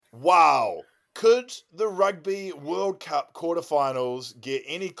Wow. Could the Rugby World Cup quarterfinals get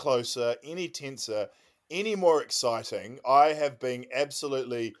any closer, any tenser, any more exciting? I have been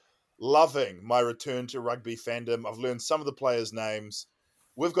absolutely loving my return to rugby fandom. I've learned some of the players' names.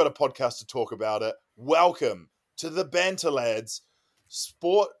 We've got a podcast to talk about it. Welcome to the Banter Lads,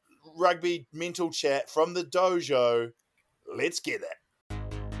 sport rugby mental chat from the dojo. Let's get it.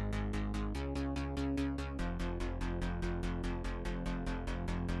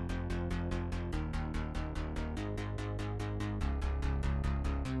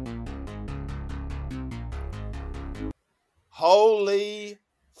 Holy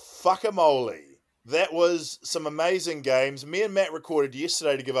fuckamole. That was some amazing games. Me and Matt recorded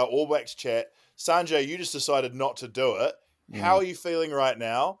yesterday to give our All Blacks chat. Sanjay, you just decided not to do it. How are you feeling right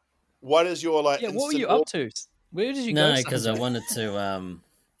now? What is your what were you up to? Where did you go? No, because I wanted to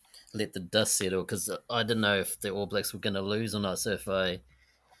let the dust settle because I didn't know if the All Blacks were going to lose or not. So if I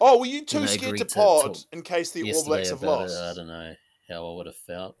were you too scared to pod in case the All Blacks have lost? I don't know how I would have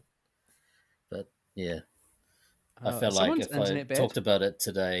felt. But yeah, I felt like if I talked about it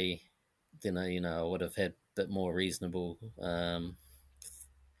today, then I would have had a bit more reasonable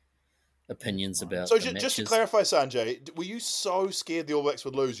opinions about. So just to clarify, Sanjay, were you so scared the All Blacks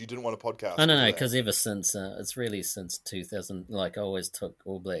would lose you didn't want a podcast? I don't know, because ever since it's really since 2000, like I always took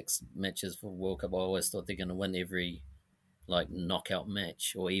All Blacks matches for World Cup. I always thought they're going to win every like knockout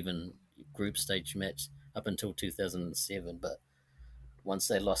match or even group stage match up until 2007. But once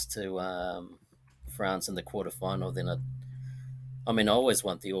they lost to France in the quarterfinal, then I always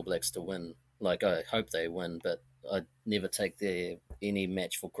want the All Blacks to win. Like I hope they win, but I never take any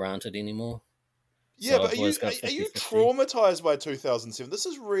match for granted anymore. Yeah, so but are you traumatized by 2007? This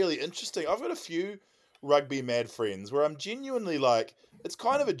is really interesting. I've got a few rugby mad friends where I'm genuinely like, it's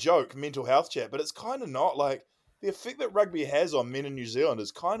kind of a joke, mental health chat, but it's kind of not. Like, the effect that rugby has on men in New Zealand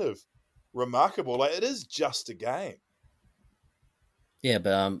is kind of remarkable. Like, it is just a game. Yeah,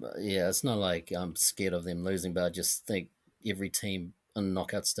 but it's not like I'm scared of them losing, but I just think every team on the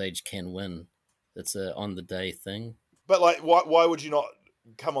knockout stage can win. It's a on-the-day thing. But, like, why would you not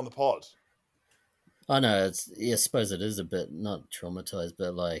come on the pod? I know, I suppose it is a bit, not traumatized,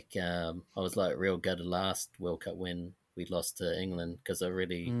 but like, I was like real gutted last World Cup when we lost to England because I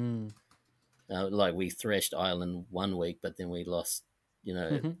really, like we thrashed Ireland one week, but then we lost,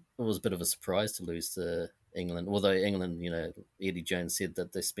 it was a bit of a surprise to lose to England. Although England, Eddie Jones said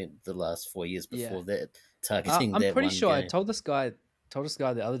that they spent the last 4 years before that targeting that one game. I'm pretty sure I told this guy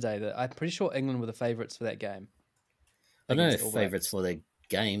the other day that I'm pretty sure England were the favourites for that game. I don't know if favourites for that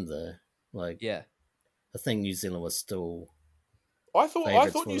game though. Like, yeah. I think New Zealand was still. I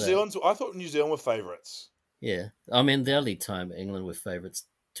thought New Zealand were favourites. Yeah, the only time England were favourites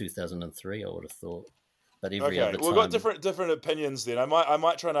 2003, I would have thought. But every other time, we've got different opinions. Then I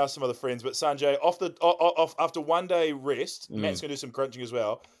might try and ask some other friends. But Sanjay, after 1 day rest, Matt's going to do some crunching as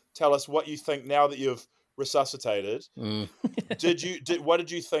well. Tell us what you think now that you've resuscitated. What did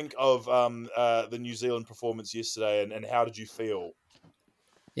you think of the New Zealand performance yesterday, and how did you feel?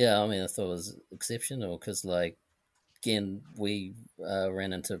 Yeah, I thought it was exceptional because, like, again, we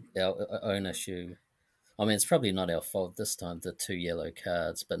ran into our own issue. It's probably not our fault this time, the 2 yellow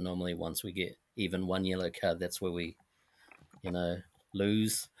cards, but normally once we get even 1 yellow card, that's where we,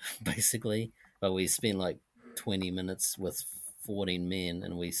 lose, basically. But we spent like 20 minutes with 14 men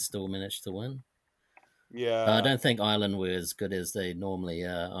and we still managed to win. Yeah. I don't think Ireland were as good as they normally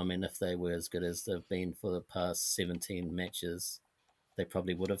are. If they were as good as they've been for the past 17 matches, they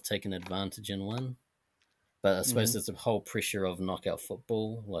probably would have taken advantage and won. But I suppose there's a whole pressure of knockout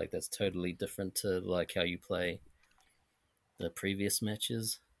football. Like, that's totally different to, like, how you play the previous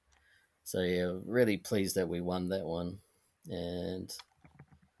matches. So, yeah, really pleased that we won that one. And,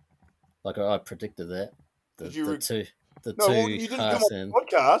 like, I predicted that. You didn't come on the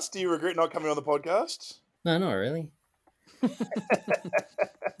podcast. Do you regret not coming on the podcast? No, not really. No,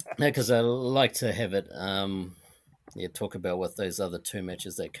 because I like to have it... talk about what those other 2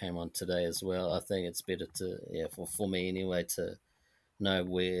 matches that came on today as well. I think it's better to, for me anyway, to know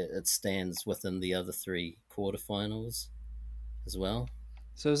where it stands within the other 3 quarterfinals as well.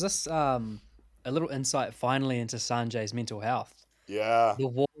 So is this a little insight finally into Sanjay's mental health? Yeah. The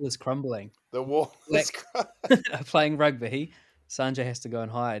wall is crumbling. The wall is crumbling. Playing rugby, Sanjay has to go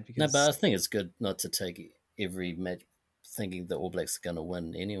and hide. No, but I think it's good not to take every match thinking the All Blacks are going to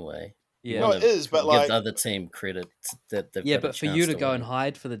win anyway. Yeah, no, it is, but give the other team credit that they've got but for you to go and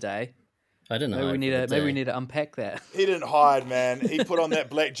hide for the day, I don't know. Maybe we need to unpack that. He didn't hide, man. He put on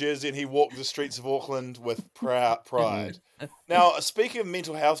that black jersey and he walked the streets of Auckland with pride. Now, speaking of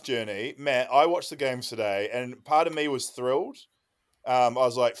mental health journey, Matt, I watched the games today, and part of me was thrilled, I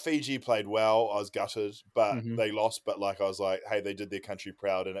was like, Fiji played well. I was gutted, but Mm-hmm. they lost. But like, I was like, hey, they did their country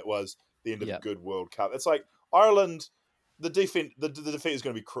proud, and it was the end of a Yep. good World Cup. It's like Ireland, the defense is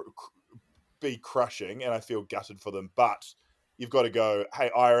going to be crushing, and I feel gutted for them. But you've got to go,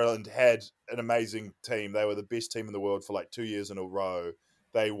 hey, Ireland had an amazing team. They were the best team in the world for like 2 years in a row.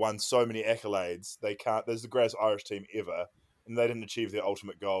 They won so many accolades. There's the greatest Irish team ever, and they didn't achieve their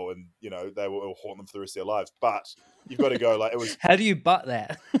ultimate goal, and they will haunt them for the rest of their lives. But you've got to go, like, it was. How do you butt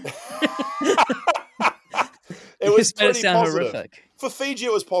that? It You was just made it pretty sound positive. horrific. For Fiji,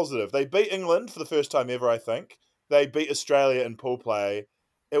 it was positive. They beat England for the first time ever, I think. They beat Australia in pool play.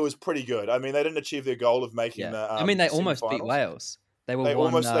 It was pretty good. I mean, they didn't achieve their goal of making Yeah. the I mean, they almost beat semi-finals. Wales. They were They one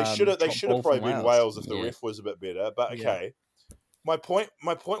almost they drop should have ball probably from been Wales. Wales if the Yeah. ref was a bit better. But Yeah. okay, my point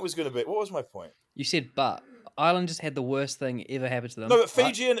was going to be, what was my point? You said, but Ireland just had the worst thing ever happen to them. No, but right?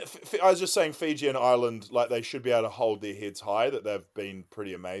 Fiji and I was just saying Fiji and Ireland, like, they should be able to hold their heads high, that they've been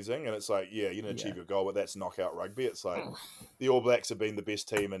pretty amazing. And it's like, yeah, you didn't achieve your goal, but that's knockout rugby. It's like the All Blacks have been the best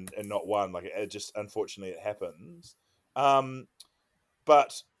team and not won. Like, it just, unfortunately, it happens.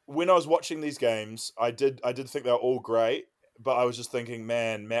 But when I was watching these games, I did think they were all great. But I was just thinking,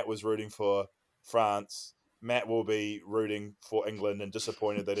 man, Matt was rooting for France. Matt will be rooting for England and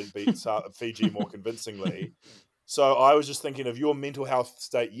disappointed they didn't beat Fiji more convincingly. So I was just thinking of your mental health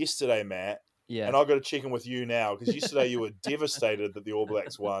state yesterday, Matt, Yeah. and I've got to check in with you now, because yesterday you were devastated that the All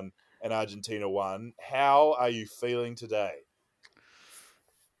Blacks won and Argentina won. How are you feeling today?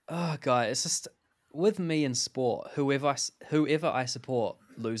 Oh, guy, it's just with me in sport. Whoever I support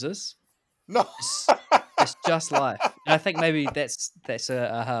loses. No. It's just life, and I think maybe that's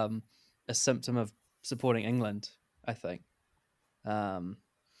a symptom of supporting England. I think.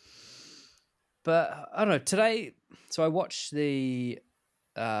 But I don't know today. So I watched the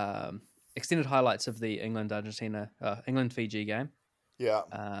extended highlights of the England Fiji game. Yeah.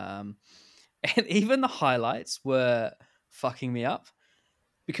 And even the highlights were fucking me up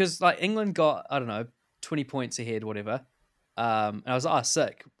because like England got, I don't know, 20 points ahead, whatever. And I was like, oh,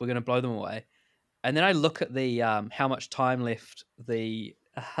 sick, we're gonna blow them away. And then I look at the how much time left the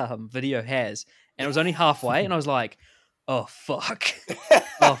video has, and it was only halfway, and I was like, oh fuck.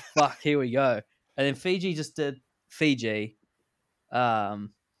 Oh fuck, here we go. And then Fiji just did Fiji. Oh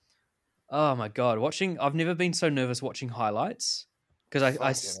my god, I've never been so nervous watching highlights because I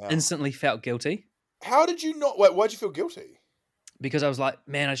Fucking hell. instantly felt guilty How did you not? Wait, why'd you feel guilty? because I was like,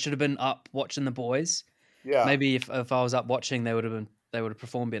 man, I should have been up watching the boys. Yeah. Maybe if I was up watching, they would have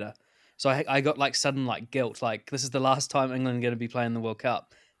performed better. So I got like sudden like guilt, like this is the last time England are going to be playing the World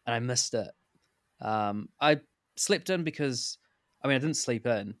Cup, and I missed it. I slept in because, I mean, I didn't sleep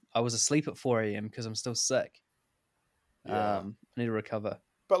in. I was asleep at 4 a.m. because I'm still sick. Yeah. I need to recover.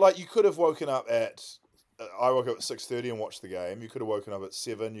 But like, you could have woken up at. I woke up at 6:30 and watched the game. You could have woken up at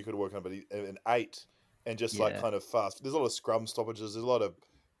 7. You could have woken up at 8 and just like Yeah. kind of fast. There's a lot of scrum stoppages. There's a lot of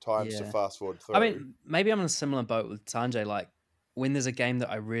times to Yeah. fast forward through. I mean, maybe I'm in a similar boat with Sanjay. Like when there's a game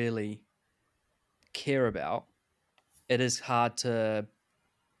that I really care about, it is hard to,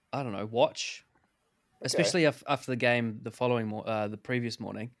 I don't know, watch. Especially after the game the previous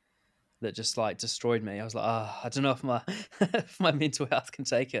morning, that just like destroyed me. I was like, I don't know if my if my mental health can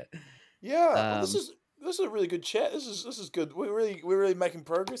take it. Yeah, well, this is a really good chat. This is good. We're really making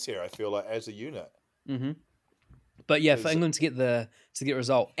progress here. I feel like as a unit. Mm-hmm. But yeah, for 'Cause- England to get the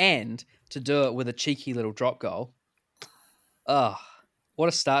result and to do it with a cheeky little drop goal, what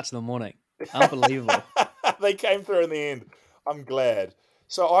a start to the morning! Unbelievable. They came through in the end. I'm glad.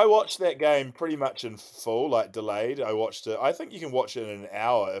 So I watched that game pretty much in full, like delayed. I watched it. I think you can watch it in an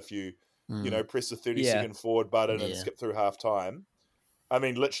hour if you press the 30-second forward button and skip through half time. I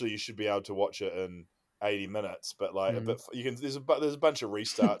mean, literally, you should be able to watch it in 80 minutes, but like, a bit, you can. There's a bunch of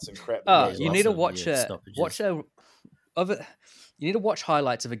restarts and crap. You need to watch it. stoppages. You need to watch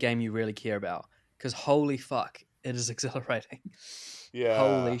highlights of a game you really care about because holy fuck, it is exhilarating. Yeah.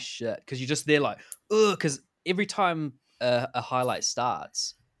 Holy shit, because you're just there like, ugh. Because every time a highlight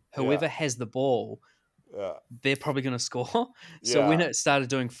starts, whoever has the ball, they're probably going to score. So when it started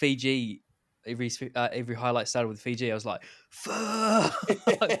doing Fiji. Every highlight started with Fiji. I was like, fuck,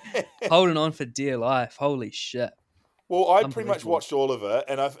 holding on for dear life. Holy shit. Well, I pretty much watched all of it,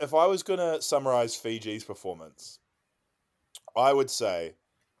 and if I was going to summarize Fiji's performance, I would say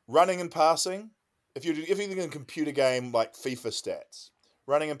running and passing. If you're thinking a computer game like FIFA stats,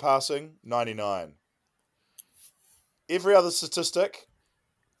 running and passing 99. Every other statistic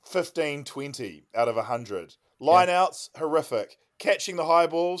 15, 20 out of 100. Lineouts horrific. Catching the high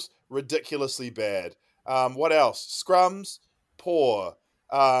balls, ridiculously bad. What else? Scrums, poor.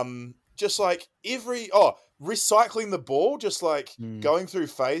 Just like recycling the ball, just like Mm. going through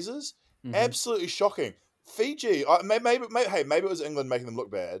phases. Mhm. Absolutely shocking. Fiji, maybe it was England making them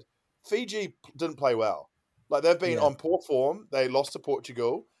look bad. Fiji didn't play well. Like they've been Yeah. on poor form. They lost to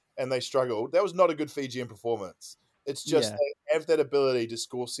Portugal and they struggled. That was not a good Fijian performance. It's just Yeah. they have that ability to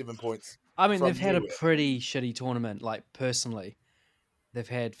score 7 points I mean, they've from had a anywhere. pretty shitty tournament. Like personally, they've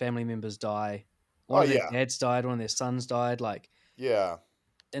had family members die. One Oh of their yeah, dads died. One of their sons died. Like yeah.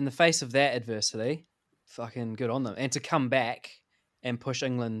 in the face of that adversity, fucking good on them. And to come back and push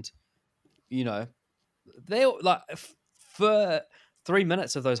England, you know, they like for 3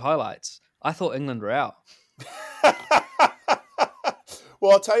 minutes of those highlights, I thought England were out.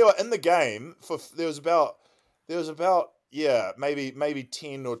 Well, I'll tell you what. In the game, there was about maybe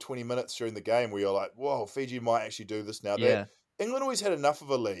 10 or 20 minutes during the game where you're like, whoa, Fiji might actually do this now. Yeah. England always had enough of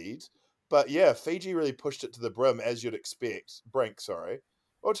a lead, but yeah, Fiji really pushed it to the brim as you'd expect. Brink, sorry,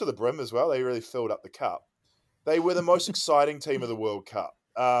 or to the brim as well. They really filled up the cup. They were the most exciting team of the World Cup.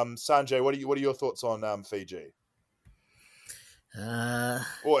 Sanjay, what are your thoughts on Fiji or Yeah,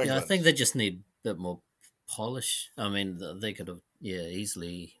 I England? think they just need a bit more polish. I mean, they could have,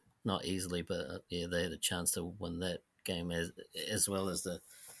 easily, not easily, but they had a chance to win that game as well as the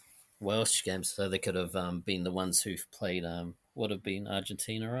Welsh game. So they could have been the ones who've played, would have been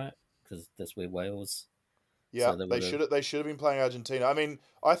Argentina, right? Because that's where Wales. Yeah, So they they would have. should have been playing Argentina. I mean,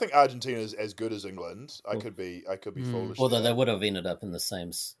 I think Argentina is as good as England. I Well, could be Mm. foolish although they there. would have ended up in the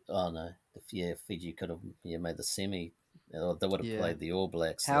same. Oh no, if Fiji could have made the semi, or they would have Yeah. played the All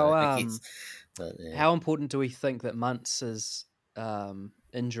Blacks. How Though, I guess. But yeah. how important do we think that Muntz's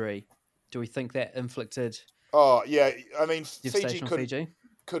injury? Do we think that inflicted Oh yeah, I mean Fiji devastation on Fiji?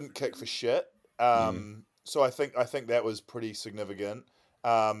 couldn't kick for shit. Mm. So I think that was pretty significant.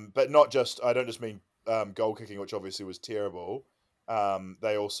 But not just I don't just mean goal kicking, which obviously was terrible.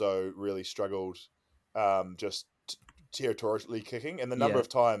 They also really struggled just territorially kicking, and the number Yeah. of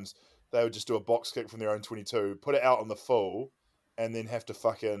times they would just do a box kick from their own 22, put it out on the full, and then have to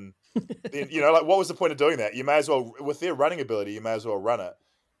fucking then like what was the point of doing that? You may as well with their running ability, you may as well run it.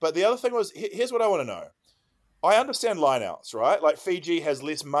 But the other thing was here's what I want to know. I understand lineouts, right? Like Fiji has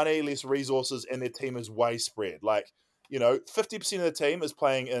less money, less resources, and their team is way spread. Like, 50% of the team is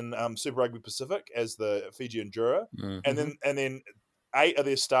playing in Super Rugby Pacific as the Fiji Endura, and Mm. then 8 of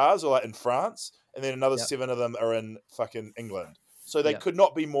their stars are like in France, and then another Yep. 7 of them are in fucking England. So they Yep. could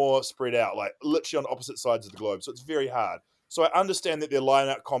not be more spread out, like literally on opposite sides of the globe. So it's very hard. So I understand that their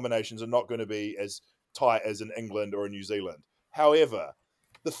lineout combinations are not going to be as tight as in England or in New Zealand. However,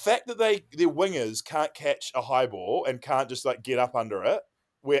 the fact that their wingers can't catch a high ball and can't just like get up under it,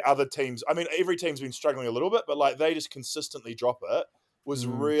 where other teams, I mean, every team's been struggling a little bit, but like they just consistently drop it, was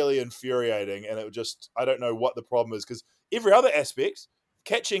Mm. really infuriating. And it just, I don't know what the problem is because every other aspect,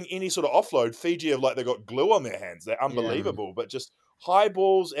 catching any sort of offload, Fiji have like they got glue on their hands. They're unbelievable, but just high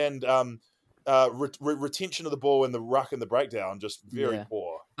balls and retention of the ball in the ruck and the breakdown, just very Yeah.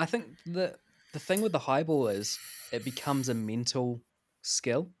 poor. I think the thing with the high ball is it becomes a mental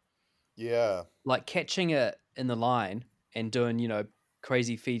skill. Yeah. Like catching it in the line and doing,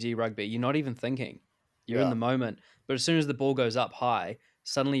 crazy Fiji rugby, you're not even thinking. You're in Yeah. the moment. But as soon as the ball goes up high,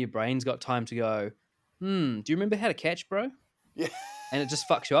 suddenly your brain's got time to go, do you remember how to catch, bro? Yeah. And it just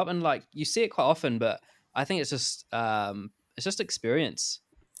fucks you up. And like you see it quite often, but I think it's just experience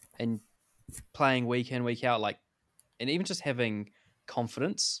and playing week in, week out, like, and even just having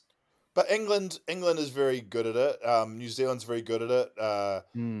confidence. But England is very good at it. New Zealand's very good at it.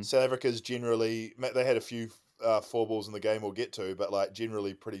 Mm. South Africa's generally they had a few four balls in the game we'll get to, but like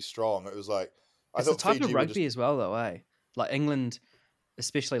generally pretty strong. It was like I It's the thought type of Fiji were just rugby as well, though, eh? Like England,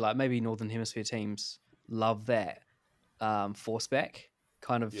 especially like maybe Northern Hemisphere teams, love that force back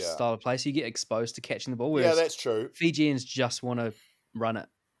kind of yeah style of play. So you get exposed to catching the ball, yeah whereas that's true. Fijians just want to run it.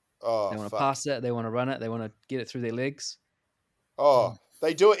 Oh They want to fuck. pass it. They want to run it. They want to get it through their legs. Oh,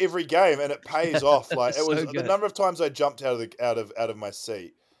 they do it every game, and it pays off. Like it was So the good. number of times I jumped out of my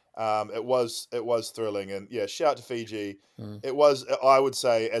seat. It was thrilling, and yeah, shout out to Fiji. Mm. It was, I would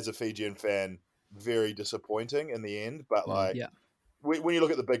say, as a Fijian fan, very disappointing in the end. But Mm. like Yeah. when you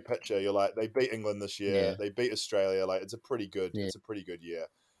look at the big picture, you're like they beat England this year, Yeah. they beat Australia. Like it's a pretty good year.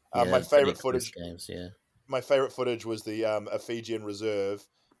 Yeah, My pretty favorite close footage, games. Yeah. was the a Fijian reserve.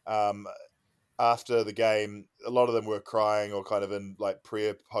 Um, After the game, a lot of them were crying or kind of in like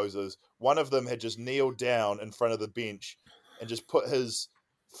prayer poses. One of them had just kneeled down in front of the bench and just put his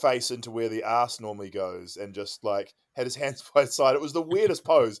face into where the arse normally goes and just like had his hands by his side. It was the weirdest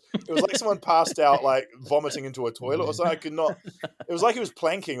pose. It was like someone passed out, like vomiting into a toilet or something. I could not. It was like he was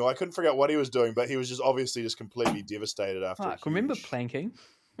planking, or I couldn't figure out what he was doing, but he was just obviously just completely devastated after a Fuck, remember huge. planking?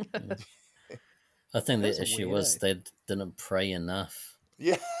 I think That's the a issue weird, was eh? they didn't pray enough,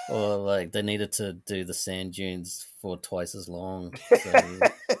 Yeah. or like they needed to do the sand dunes for twice as long. So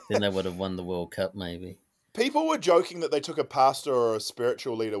then they would have won the World Cup, maybe. People were joking that they took a pastor or a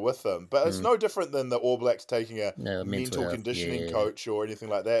spiritual leader with them, but it's Mm. no different than the All Blacks taking a No, mental mental health. conditioning Yeah, coach or anything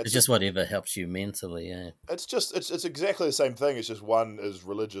like that. it's just whatever helps you mentally. Yeah. It's exactly the same thing. It's just one is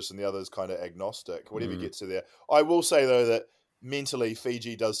religious and the other is kind of agnostic. Whatever Mm. gets you there. I will say though that mentally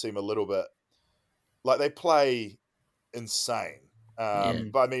Fiji does seem a little bit like they play insane. Yeah.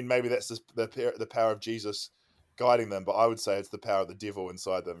 But I mean, maybe that's the power of Jesus guiding them. But I would say it's the power of the devil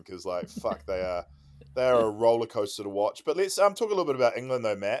inside them because, like, fuck, they are a roller coaster to watch. But let's talk a little bit about England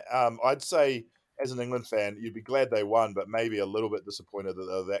though, Matt. I'd say as an England fan, you'd be glad they won, but maybe a little bit disappointed that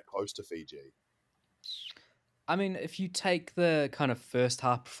they're that close to Fiji. I mean, if you take the kind of first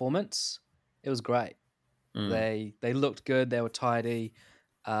half performance, it was great. Mm. They looked good. They were tidy.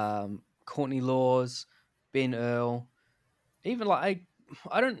 Courtney Laws, Ben Earl, even like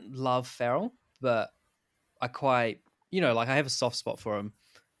I don't love Farrell, but I quite like I have a soft spot for him.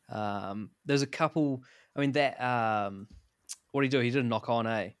 There's a couple. I mean that what did he do? He did a knock on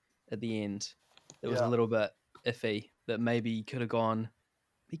at the end. It was a Yeah. little bit iffy. That maybe could have gone.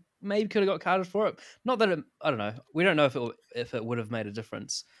 He maybe could have got carded for it. Not that I don't know. We don't know if it would have made a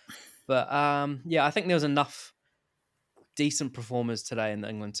difference. But yeah, I think there was enough decent performers today in the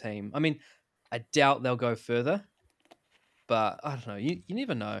England team. I mean, I doubt they'll go further, but I don't know. You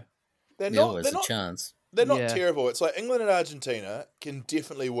never know. They're There's not. They're always a not. chance. They're not Yeah, terrible. It's like England and Argentina can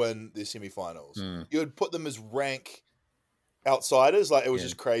definitely win their semi-finals. Mm. You would put them as rank outsiders. Like it was Yeah.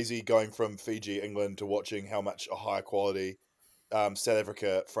 just crazy going from Fiji, England to watching how much a higher quality South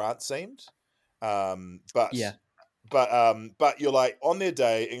Africa, France seemed. But yeah, but you're like on their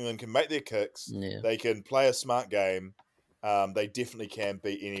day, England can make their kicks. Yeah. They can play a smart game. They definitely can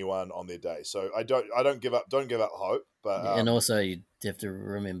beat anyone on their day. So I don't give up. Don't give up hope. But Yeah. And also, you have to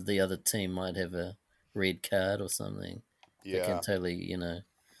remember the other team might have a red card or something that can yeah. totally,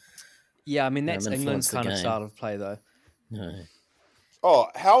 yeah. I mean, that's England's influence the kind of game. style of play, though. No. Oh,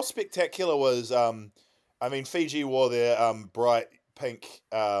 how spectacular was I mean Fiji wore their bright pink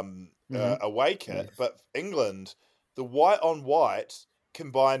away kit, Yeah. but England, the white on white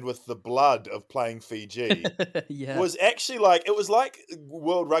combined with the blood of playing Fiji Yeah, was actually like it was like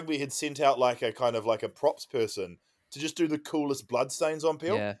World Rugby had sent out like a kind of like a props person to just do the coolest blood stains on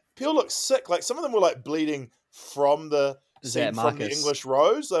Peel. yeah. Peel looked sick. Like some of them were like bleeding from the Is that from the Marcus English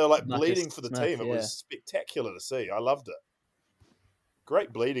rows. They were like Marcus bleeding for the Smith? team. It Yeah, was spectacular to see. I loved it.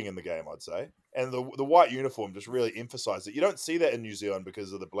 Great bleeding in the game, I'd say. And the white uniform just really emphasised it. You don't see that in New Zealand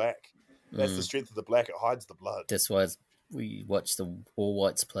because of the black. That's the Mm. strength of the black. It hides the blood. That's why we watch the All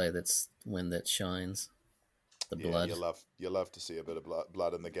Whites play. That's when that shines. The Yeah, blood. you love to see a bit of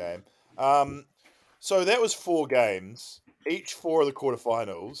blood in the game. So that was 4 games. Each 4 of the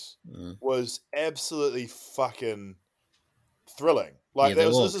quarterfinals Mm. was absolutely fucking thrilling. Yeah, Like they're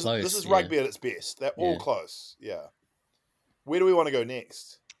all this close. is Yeah. rugby at its best. They're all Yeah. close. Yeah. Where do we want to go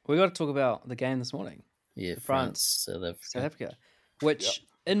next? we got to talk about the game this morning, Yeah. France, South Africa. South Africa, Yep. which,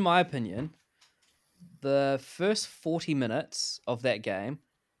 in my opinion, the first 40 minutes of that game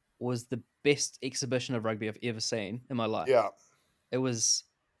was the best exhibition of rugby I've ever seen in my life. Yeah. It was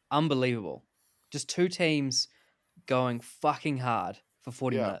unbelievable. Just two teams going fucking hard for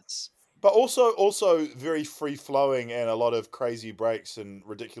 40 Yeah. minutes. But also very free flowing and a lot of crazy breaks and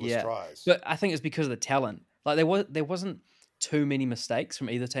ridiculous Yeah. tries. But I think it's because of the talent. Like there wasn't too many mistakes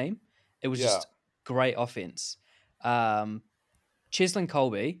from either team. It was Yeah. just great offense. Cheslin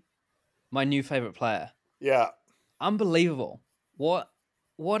Colby, my new favorite player. Yeah. Unbelievable. What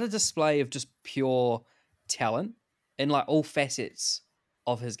a display of just pure talent in like all facets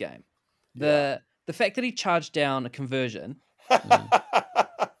of his game. Yeah. The fact that he charged down a conversion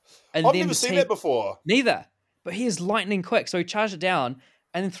and I've then never the seen team, that before. neither, but he is lightning quick. So he charged it down,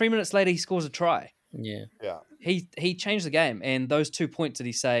 and then 3 minutes later he scores a try. Yeah. Yeah. He changed the game, and those 2 points that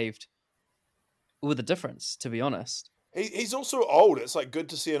he saved were the difference. To be honest, He's also old. It's like good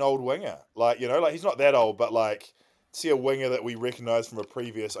to see an old winger. Like, like he's not that old, but like see a winger that we recognise from a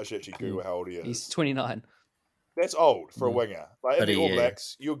previous. I should actually Google how old he is. he's 29. That's old for a Mm. winger. Like in But the All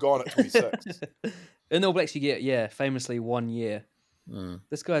Blacks, you're gone at 26. In the All Blacks, you get famously 1 year. Mm.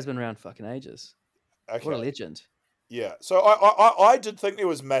 This guy's been around fucking ages. Okay. What a legend. Yeah. So I did think there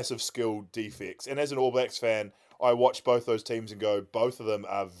was massive skill defects, and as an All Blacks fan, I watched both those teams and go, both of them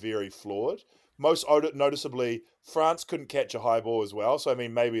are very flawed. Most noticeably, France couldn't catch a high ball as well. So I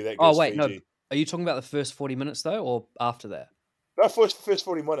mean, maybe that Oh gives wait, no. Fiji. Are you talking about the first 40 minutes though, or after that? No, first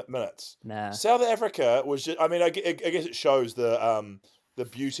 40 minutes. Nah. South Africa was just. I mean, I guess it shows the the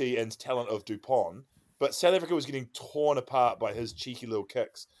beauty and talent of Dupont, but South Africa was getting torn apart by his cheeky little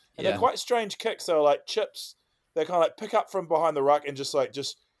kicks. And they're quite strange kicks. They were like chips. They kind of like pick up from behind the ruck and just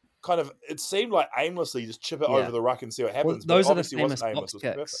kind of, it seemed like aimlessly just chip it over the ruck and see what happens. Well, those but are the obviously famous wasn't box aimless. It was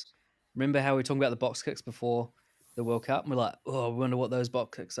kicks. perfect. Remember how we were talking about the box kicks before the World Cup? And we're like, oh, I wonder what those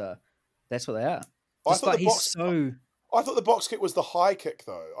box kicks are. That's what they are. I thought the box kick was the high kick,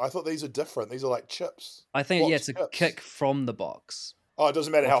 though. I thought these are different. These are like chips. I think, it's a kick from the box. Oh, it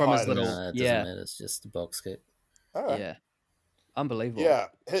doesn't matter how high it is. No, it doesn't matter. It's just a box kick. All right. Yeah. Unbelievable. Yeah,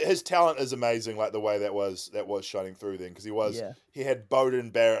 his talent is amazing. Like the way that was shining through then, because he had Bowden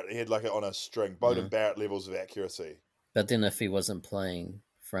Barrett. He had like it on a string. Bowden Barrett levels of accuracy. But then if he wasn't playing,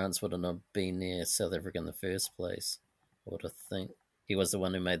 France would have not been near South Africa in the first place. I would have think he was the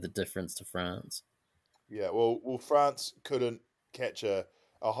one who made the difference to France. Yeah, well, France couldn't catch a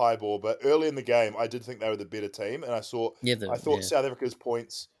high ball, but early in the game, I did think they were the better team, and I thought South Africa's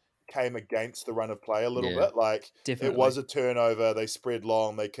points came against the run of play a little bit. Like, definitely. It was a turnover. They spread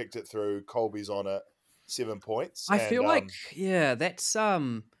long. They kicked it through. Colby's on it. 7 points. I feel like, that's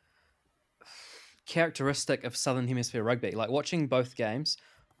characteristic of Southern Hemisphere rugby. Like, watching both games,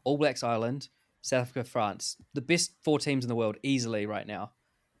 All Blacks Ireland, South Africa France, the best 4 teams in the world easily right now.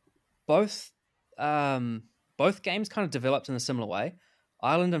 Both games kind of developed in a similar way.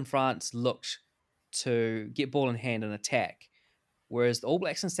 Ireland and France looked to get ball in hand and attack, whereas the All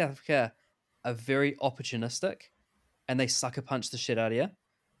Blacks in South Africa are very opportunistic and they sucker punch the shit out of you.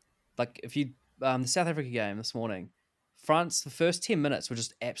 Like, if you the South Africa game this morning, France, the first 10 minutes were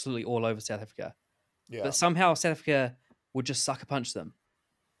just absolutely all over South Africa. Yeah. But somehow South Africa would just sucker punch them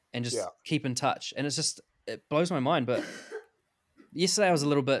and just keep in touch. And it blows my mind. But yesterday I was a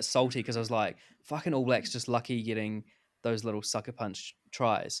little bit salty because I was like, fucking All Blacks just lucky getting those little sucker punch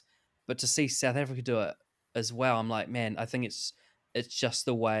tries. But to see South Africa do it as well, I'm like, man, I think it's just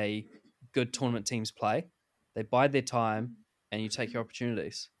the way good tournament teams play. They bide their time and you take your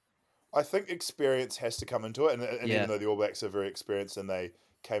opportunities. I think experience has to come into it. And even though the All Blacks are very experienced and they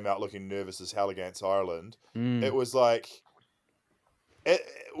came out looking nervous as hell against Ireland, it was like,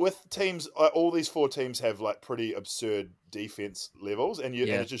 with teams, all these 4 teams have like pretty absurd defense levels. And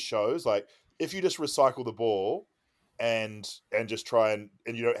it just shows, like, if you just recycle the ball and just try and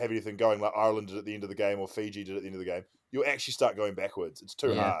you don't have anything going like Ireland did at the end of the game or Fiji did at the end of the game, you'll actually start going backwards. It's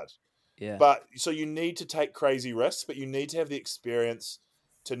too hard. Yeah. But so you need to take crazy risks, but you need to have the experience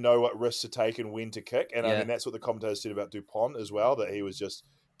to know what risks to take and when to kick. And I mean, that's what the commentators said about Dupont as well, that he was just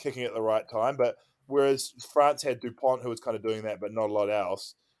kicking at the right time. But whereas France had Dupont, who was kind of doing that, but not a lot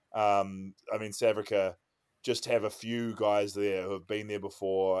else. I mean, South Africa just have a few guys there who have been there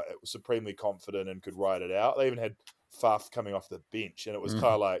before, supremely confident and could ride it out. They even had Faf coming off the bench, and it was kind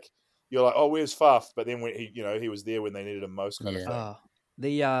of like, you're like, oh, where's Faf? But then when he was there when they needed him most, kind of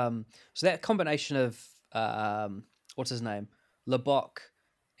thing. So that combination of what's his name, Lebock,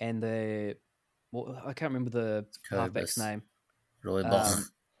 and I can't remember the halfback's name. Roy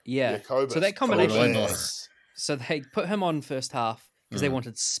Kobus. So that combination. Kobus. So they put him on first half because they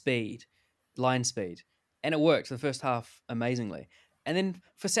wanted speed, line speed, and it worked the first half amazingly. And then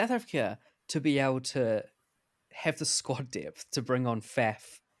for South Africa to be able to have the squad depth to bring on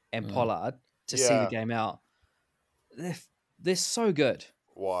Faf and Pollard to see the game out, they're so good.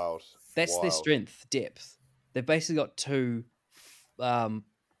 Wild. That's their strength, depth. They've basically got two of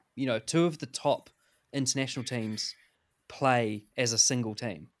the top international teams play as a single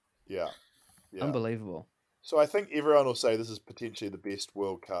team. Yeah. Unbelievable. So I think everyone will say this is potentially the best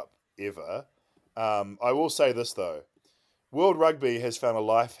World Cup ever. I will say this, though. World Rugby has found a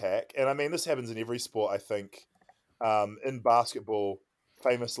life hack, and I mean, this happens in every sport, I think. In basketball,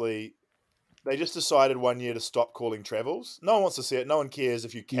 famously, they just decided one year to stop calling travels. No one wants to see it. No one cares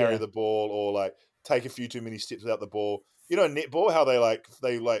if you carry the ball or like take a few too many steps without the ball. You know, netball, how they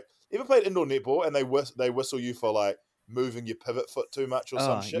ever played indoor netball and they whistle you for like moving your pivot foot too much or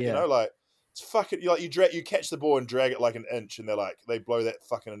some shit. You know, like it's fucking you catch the ball and drag it like an inch, and they blow that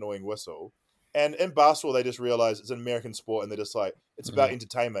fucking annoying whistle. And in basketball, they just realize it's an American sport, and they're just like, it's about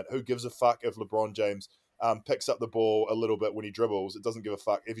entertainment. Who gives a fuck if LeBron James picks up the ball a little bit when he dribbles? It doesn't give a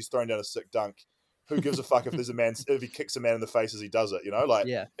fuck if he's throwing down a sick dunk. Who gives a fuck if he kicks a man in the face as he does it? You know, like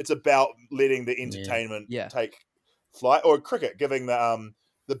it's about letting the entertainment take flight. Or cricket, giving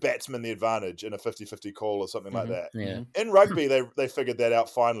the batsman the advantage in a 50-50 call or something like that. Yeah. In rugby, they figured that out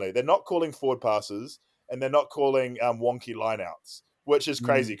finally. They're not calling forward passes and they're not calling wonky lineouts, which is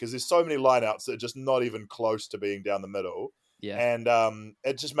crazy because there's so many lineouts that are just not even close to being down the middle. Yeah. And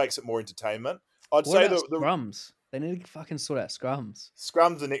it just makes it more entertainment. I'd What say about the scrums? They need to fucking sort out scrums.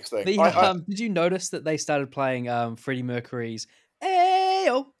 scrum's the next thing. Did you notice that they started playing Freddie Mercury's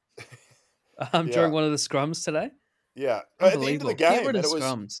Ayo! During Yeah, one of the scrums today. yeah. At the end of the Unbelievable. Get game, rid of and it was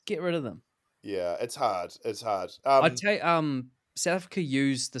scrums. Get rid of them. yeah. It's hard. It's hard. I'd say South Africa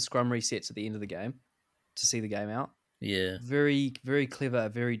used the scrum resets at the end of the game to see the game out. Yeah. Very, very clever,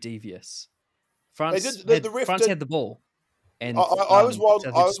 very devious. They did. The ref France did. had the ball, and I was wild.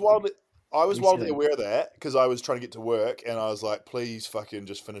 South I Africa was just wildly. I was reset wildly them. aware of that because I was trying to get to work, and I was like, "Please, fucking,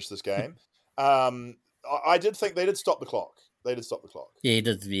 just finish this game." I did think they did stop the clock. They did stop the clock. Yeah, he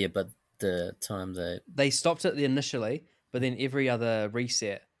did. Yeah, but the time that They stopped it initially, but then every other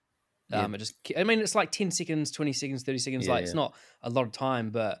reset, yeah, it just. I mean, it's like 10 seconds, 20 seconds, 30 seconds. Like it's yeah, not a lot of time,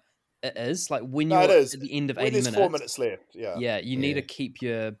 but it is like when No, it you're is. at the end of When 80 there's 4 minutes. minutes left, yeah. Yeah, you need yeah, to keep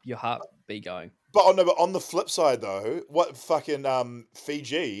your heartbeat going. But on the flip side, though, what fucking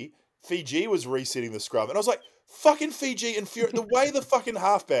Fiji was resetting the scrum, and I was like, fucking Fiji the way the fucking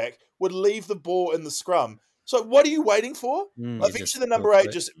halfback would leave the ball in the scrum. So what are you waiting for? Mm. yeah, Eventually, just the real number 8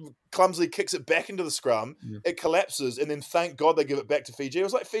 quick. just clumsily kicks it back into the scrum. Yeah. It collapses, and then thank God they give it back to Fiji. It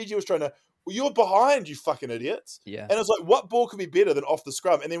was like Fiji was trying to, well, you're behind, you fucking idiots. Yeah. And it was like, what ball could be better than off the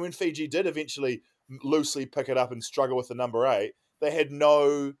scrum? And then when Fiji did eventually loosely pick it up and struggle with the number 8, they had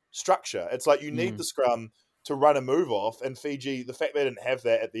no structure. It's like you need the scrum to run a move off, and Fiji, the fact they didn't have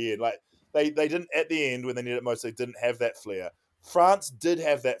that at the end, like they didn't at the end when they needed it most, they didn't have that flair. France did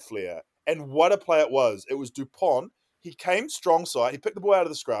have that flair, and what a play it was! It was Dupont. He came strong side. He picked the ball out of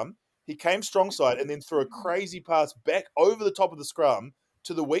the scrum. He came strong side and then threw a crazy pass back over the top of the scrum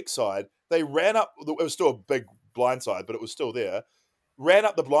to the weak side. They ran up. It was still a big blind side, but it was still there. Ran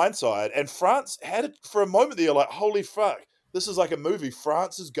up the blind side, and France had it for a moment there. Like, holy fuck, this is like a movie.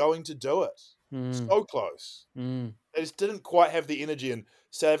 France is going to do it. So close. Mm. They just didn't quite have the energy, and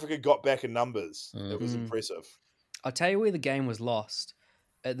South Africa got back in numbers. It was Mm. impressive. I'll tell you where the game was lost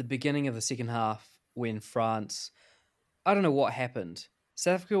at the beginning of the second half when France. I don't know what happened.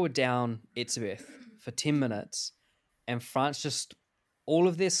 South Africa were down Etzebeth for 10 minutes, and France just all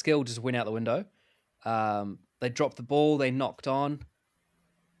of their skill just went out the window. They dropped the ball, they knocked on,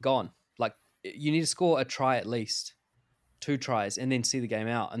 gone. Like you need to score a try at least, 2 tries, and then see the game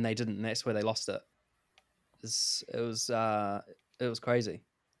out, and they didn't. And that's where they lost it. It was crazy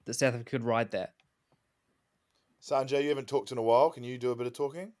that South Africa could ride that. Sanjay, you haven't talked in a while. Can you do a bit of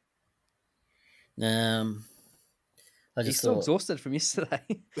talking? I He's just still thought, exhausted from yesterday.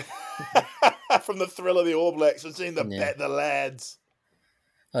 From the thrill of the All Blacks and seeing Yeah. the lads.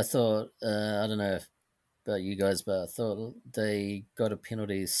 I thought, I don't know about you guys, but I thought they got a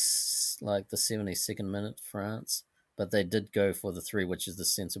penalty like the 72nd minute, France, but they did go for the 3, which is the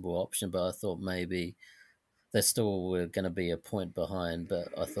sensible option. But I thought maybe they still were going to be a point behind, but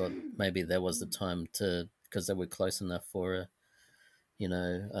I thought maybe that was the time to, because they were close enough for a,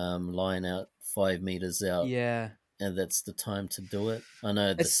 line out 5 meters out. Yeah, And that's the time to do it. I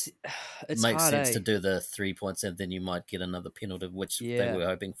know it's this makes hard, sense eh? to do the 3 points, and then you might get another penalty, which they Yeah. were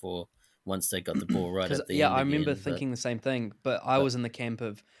hoping for once they got the ball right at the Yeah, end. I remember again, thinking the same thing, but I was in the camp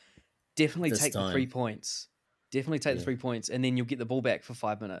of definitely this take the time- 3 points. Definitely take the Yeah. 3 points, and then you'll get the ball back for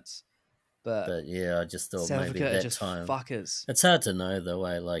 5 minutes. But yeah, I just thought South maybe Africa are that just time. fuckers. It's hard to know the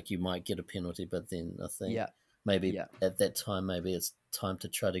way. Like you might get a penalty, but then I think Yeah, maybe yeah. at that time, maybe it's time to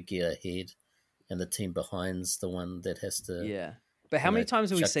try to get ahead, and the team behind's the one that has to. Yeah. But how many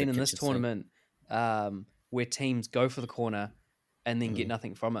times have we chuck the seen in this kitchen sink. tournament where teams go for the corner and then get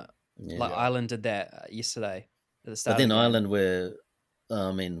nothing from it? Yeah. Like Ireland did that yesterday at the start. But then of the game. Ireland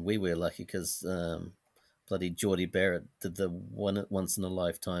were, we were lucky because bloody Geordie Barrett did the once in a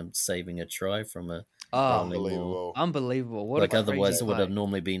lifetime saving a try from a bowling ball. Unbelievable! What Like a otherwise crazy it would have play.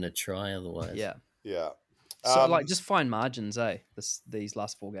 normally been a try. Otherwise, Yeah. Yeah. So like just fine margins, eh? These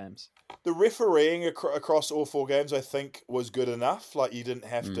last 4 games. The refereeing across all 4 games, I think, was good enough. Like you didn't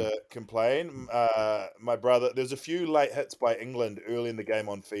have to complain. My brother, there's a few late hits by England early in the game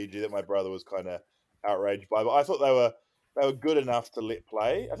on Fiji that my brother was kind of outraged by, but I thought they were good enough to let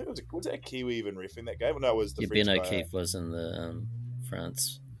play. I think was it a Kiwi even reffing that game? No, it was the French Ben guy. O'Keefe was in the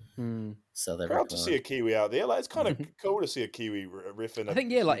France South Africa. Proud to see a Kiwi out there. Like it's kind of cool to see a Kiwi ref in. I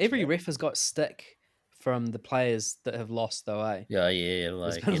think like every ref has got stick from the players that have lost, though, eh? Yeah. There's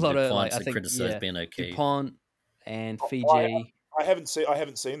Like been a lot of like I that think criticised Ben O'Keefe. DuPont and Fiji. I haven't seen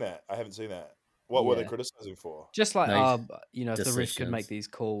that. What were they Yeah. criticizing for? Just like No, if the ref could make decisions. these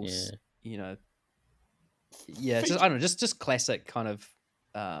calls, Yeah. just I don't know, just classic kind of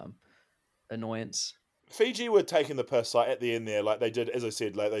annoyance. Fiji were taking the piss like at the end there, like they did, as I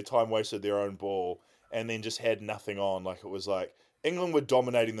said, like they time wasted their own ball and then just had nothing on. Like it was like England were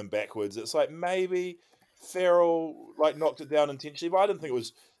dominating them backwards. It's like maybe Farrell like knocked it down intentionally, but I didn't think it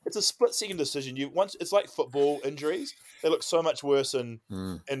was. it's a split second decision. It's like football injuries. They look so much worse in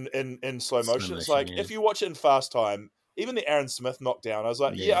Mm. slow Slow motion. It's motion, like yeah. if you watch it in fast time, even the Aaron Smith knockdown, I was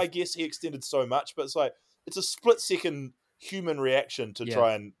like, yeah, Yeah. I guess he extended so much, but it's like it's a split second human reaction to Yeah.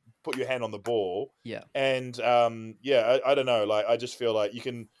 try and put your hand on the ball. Yeah. And I don't know. Like I just feel like you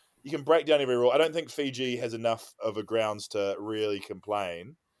can break down every rule. I don't think Fiji has enough of a grounds to really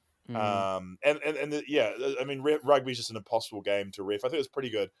complain. I mean, rugby is just an impossible game to ref. I think it's pretty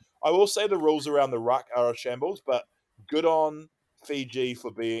good. I will say the rules around the ruck are a shambles, but good on Fiji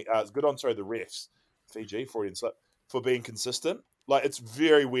for being. Good on the refs, Fiji Freudian slip, for being consistent. Like it's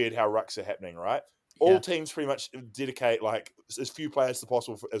very weird how rucks are happening, right? All Yeah. teams pretty much dedicate like as few players as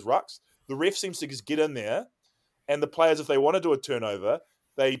possible as rucks. The ref seems to just get in there, and the players, if they want to do a turnover,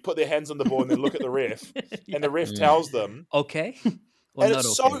 they put their hands on the ball and then look at the ref, and Yeah. the ref Mm. tells them. Okay. Or And not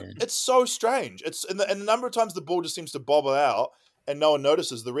okay. Yeah. it's so strange. It's and a number of times the ball just seems to bobble out and no one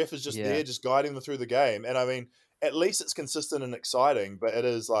notices. The ref is just Yeah. there, just guiding them through the game. And I mean, at least it's consistent and exciting, but it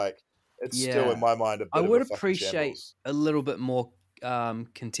is like it's still in Yeah. my mind a I bit of would a fucking appreciate shambles. a little bit more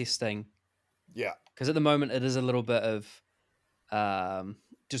contesting, Yeah, because at the moment it is a little bit of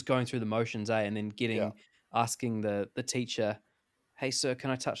just going through the motions, and then asking the teacher, "Hey, sir, can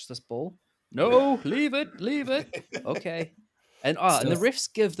I touch this ball?" No, leave it. Okay. And and the Still,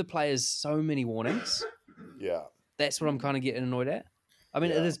 refs give the players so many warnings. yeah, That's what I'm kind of getting annoyed at. I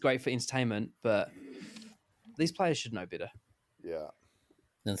mean, it yeah, is great for entertainment, but these players should know better. yeah,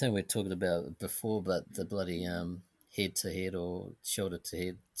 the thing we talked about before, but the bloody head to head or shoulder to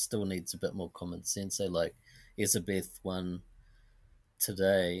head still needs a bit more common sense. So, like, Elizabeth won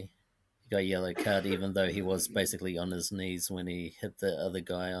today, he got a yellow card, even though he was basically on his knees when he hit the other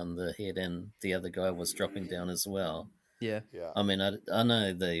guy on the head, and the other guy was dropping down as well. Yeah. yeah. I mean, I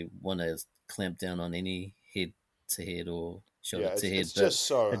know they want to clamp down on any head to head or shoulder Yeah, to head, it's but just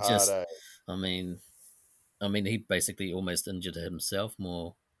so it hard, just, eh? I mean, he basically almost injured himself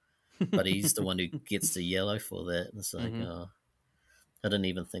more, but he's the one who gets the yellow for that. It's like, Mhm. I didn't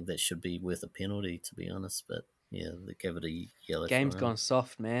even think that should be worth a penalty, to be honest. But yeah, they gave it a yellow Game's for him. gone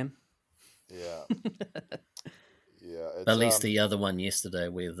soft, man. Yeah, yeah. But It's at least the other one yesterday,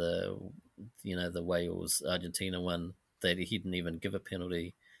 where the Wales Argentina one, that he didn't even give a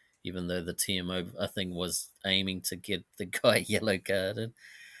penalty, even though the TMO I think was aiming to get the guy yellow carded,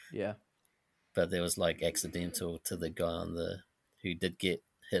 Yeah. but there was like accidental to the guy who did get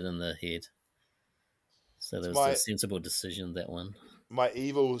hit in the head. So it's there was a my sensible decision, that one. my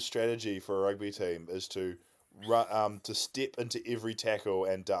evil strategy for a rugby team is to to step into every tackle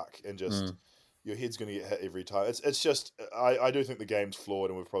and duck and just Mm. your head's going to get hit every time. It's just I do think the game's flawed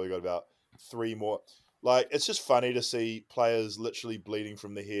and we've probably got about three more. Like it's just funny to see players literally bleeding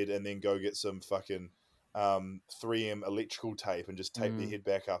from the head and then go get some fucking 3M electrical tape and just tape their Mm. head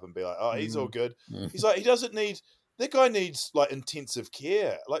back up and be like, oh, he's all Mhm. good. Mm. He's like, he doesn't need. That guy needs like intensive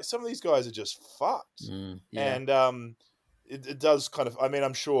care. Like some of these guys are just fucked. Mm. Yeah. And it does kind of. I mean,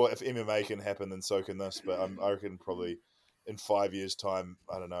 I'm sure if MMA can happen, then so can this. But I reckon probably in 5 years' time,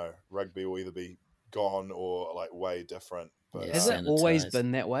 I don't know, rugby will either be gone or like way different. But Yeah, Has it always sanitized.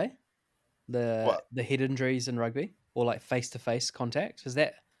 been that way? what? The head injuries in rugby, or like face to face contact? Has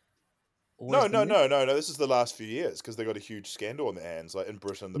that always No, been no, there? no, no, no. This is the last few years because they got a huge scandal on their hands. Like in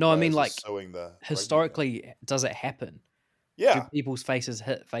Britain, the No, I mean players are like suing the rugby union. historically, does it happen? Do Yeah, people's faces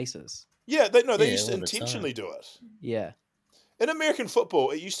hit faces? yeah. They Yeah, used to all the time. intentionally do it. Yeah. In American football,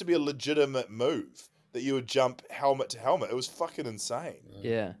 it used to be a legitimate move that you would jump helmet to helmet. It was fucking insane. Mm.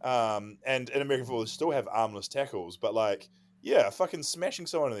 Yeah. And in American football, they still have armless tackles, but like, yeah, fucking smashing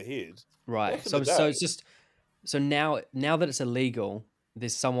someone in the head. Right. Back in the So day, it's just now that it's illegal,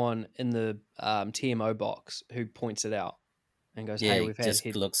 there's someone in the TMO box who points it out and goes, Yeah, "Hey, he we've had just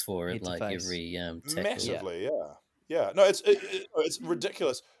looks for it head to like face." every tackle. Yeah. massively, yeah, yeah. No, it's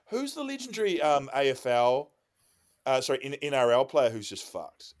ridiculous. Who's the legendary AFL? Sorry, NRL player who's just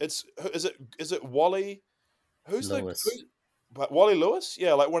fucked. Is it Wally? Lewis. But Wally Lewis?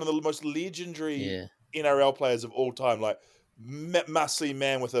 Yeah, like one of the most legendary Yeah, NRL players of all time. Like muscly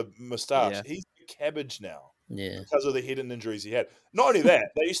man with a moustache. Yeah. He's a cabbage now yeah. because of the head and injuries he had. Not only that,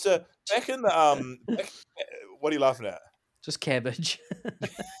 they used to back in the what are you laughing at? Just cabbage.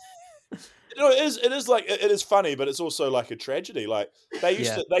 You know, it is like it is funny, but it's also like a tragedy. Like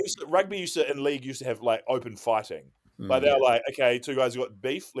Yeah. rugby used to in league used to have like open fighting. Like Mm. they're like, okay, two guys who got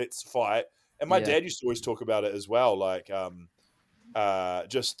beef, let's fight. And my Yeah. dad used to always talk about it as well, like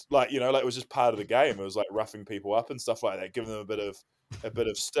just like like it was just part of the game. It was like roughing people up and stuff like that, giving them a bit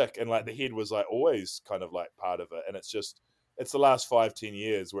of stick, and like the head was like always kind of like part of it. And it's the last 5-10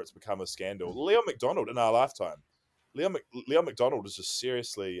 years where it's become a scandal. Leo McDonald in our lifetime Leon McDonald is just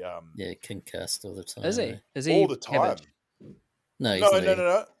seriously Yeah, concussed all the time. Is he? Is all he the time. cabbage? No, No, he's no, not. no,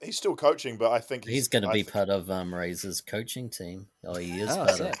 no. He's still coaching, but I think He's going to be part of Razor's coaching team. Oh, he is Oh, part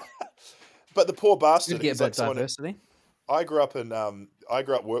sick. of. But the poor Good bastard, to get a he's bit like of someone. diversity. I grew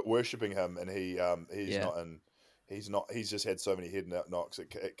up worshipping him, and he's Yeah. not in. He's not. He's just had so many head knocks.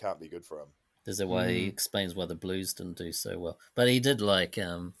 It can't be good for him. There's a way he explains why the Blues didn't do so well, but he did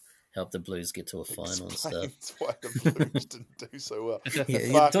help the Blues get to a final and stuff. Explains why the Blues didn't do so well. Yeah, you're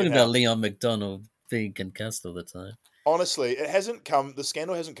Fucking talking hell. about Leon McDonald being concussed all the time. Honestly, it hasn't come. The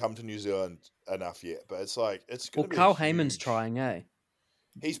scandal hasn't come to New Zealand enough yet. But it's like it's going Well, to be Carl huge. Heyman's trying, eh?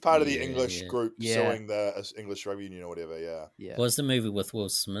 He's part of the Yeah, English yeah. group Yeah. suing the English rugby union or whatever. Yeah, Yeah. What was the movie with Will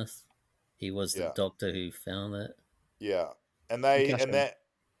Smith? He was the Yeah. doctor who found it. yeah, and Concussion. that.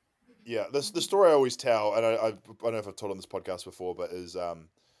 Yeah, the story I always tell, and I don't know if I've told on this podcast before, but is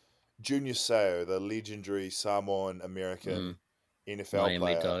Junior Seau, the legendary Samoan American NFL Miami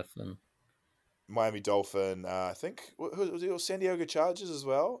player, Dolphin. Miami Dolphin. I think who was he? San Diego Chargers as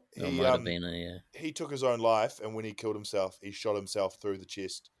well. It might have been yeah. He took his own life, and when he killed himself, he shot himself through the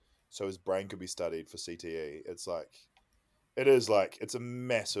chest so his brain could be studied for CTE. It's a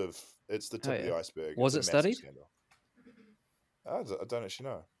massive. It's the tip of the iceberg. Was it's it a massive studied? scandal. I don't actually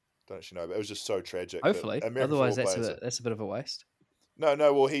know. But it was just so tragic. Hopefully. That American Otherwise, football that's players that's a bit of a waste. No.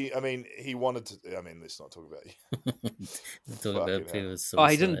 Well, he wanted to. I mean, let's not talk about. Talk about Fucking people hell. with Oh,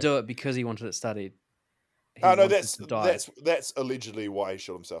 he didn't suicide. do it because he wanted it studied. He Oh no, wanted to die. that's allegedly why he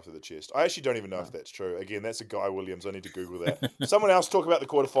shot himself through the chest. I actually don't even know if that's true. Again, that's a Guy Williams. I need to Google that. Someone else talk about the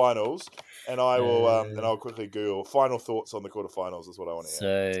quarterfinals, and I'll quickly Google final thoughts on the quarterfinals. Is what I want to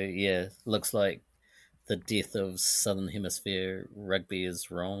hear. So yeah, looks like the death of Southern Hemisphere rugby is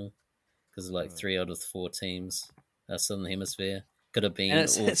wrong because like 3 out of 4 teams are Southern Hemisphere. Could have been. And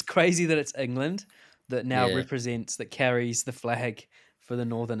it's crazy that it's England that now Yeah. represents, that carries the flag for the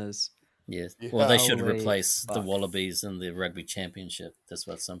Northerners. Yes. Yeah. Well, they should Holy replace the fuck. Wallabies in the rugby championship. That's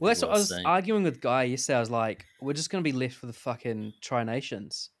what some Well, that's people what I are was saying. arguing with Guy yesterday. I was like, we're just going to be left with the fucking Tri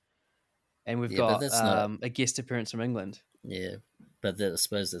Nations. And we've Yeah, but got that's not- a guest appearance from England. Yeah, but I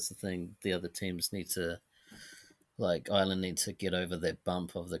suppose that's the thing. The other teams need to, like Ireland, need to get over that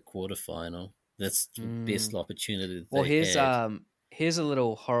bump of the quarterfinal. That's the best opportunity. Well, they've had. here's a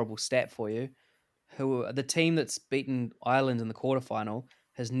little horrible stat for you. The team that's beaten Ireland in the quarterfinal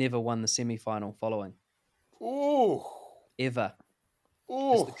has never won the semi-final following. Ooh, Ever.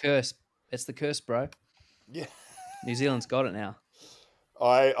 ooh, It's the curse. It's the curse, bro. yeah. New Zealand's got it now.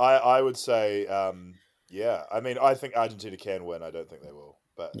 I would say, yeah. I mean, I think Argentina can win. I don't think they will,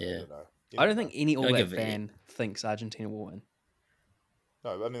 but I Yeah. don't know. I don't think any All I'll Black give it- fan thinks Argentina will win.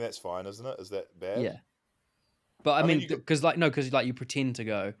 No, I mean that's fine, isn't it? Is that bad? Yeah. But I mean, mean, you got- because you pretend to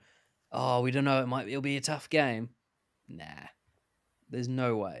go, oh, we don't know, it'll be a tough game. Nah, there's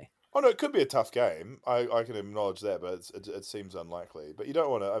no way. Oh no, it could be a tough game. I can acknowledge that, but it seems unlikely. But you don't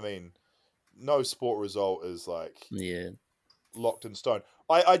want to. I mean, no sport result is like Yeah, locked in stone.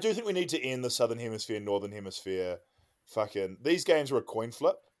 I do think we need to end the Southern Hemisphere, Northern Hemisphere. Fucking these games were a coin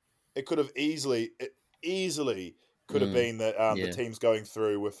flip. It could have easily could have been that the yeah. teams going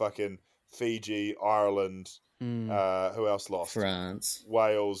through were fucking Fiji, Ireland. Who else lost? France.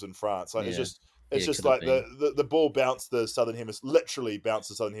 Wales and France. Like Yeah. it's Yeah, just could have like the ball bounced the Southern Hemisphere, literally bounced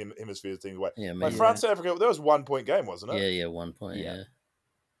the Southern Hemisphere teams away. Yeah, Like maybe. France, South Africa, that was 1 point game, wasn't it? Yeah, 1 point. Yeah. Yeah,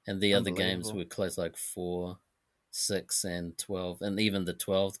 and the other games Unbelievable. were close, like 4, 6, and 12, and even the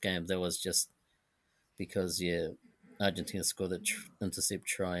 12th game that was just because Argentina scored the intercept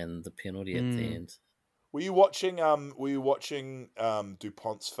try and the penalty at the end. Were you watching?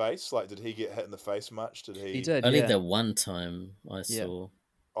 Dupont's face? Like, did he get hit in the face much? Did he? He did. Only Yeah. the one time I Yeah. saw.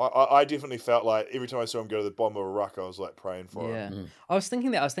 I definitely felt like every time I saw him go to the bottom of a ruck, I was like praying for Yeah. him. I was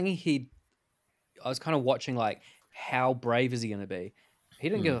thinking that. I was kind of watching like, how brave is he going to be? He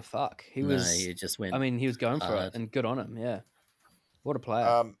didn't give a fuck. He was. he just went. I mean, he was going for hard. it, and good on him. Yeah. What a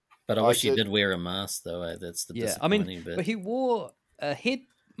player. But I I wish he did- did wear a mask though. That's the yeah. I disappointing mean, bit. but he wore a head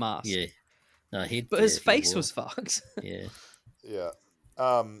mask. Yeah. No, But his face was fucked. Yeah. Yeah.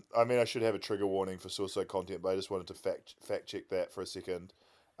 I mean, I should have a trigger warning for suicide content, but I just wanted to fact check that for a second.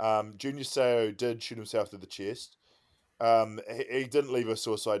 Junior Seau did shoot himself through the chest. He didn't leave a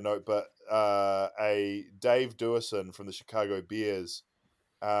suicide note, but a Dave Dewison from the Chicago Bears,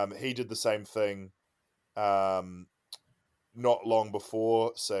 he did the same thing not long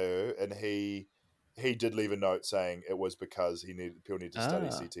before Seau, and he did leave a note saying it was because people needed to study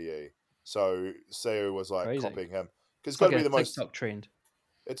CTE. So Seau was like Crazy. copying him because it's It's got like to be a the most. TikTok trend.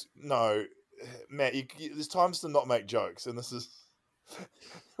 It's no, Matt. There's times to not make jokes, and this is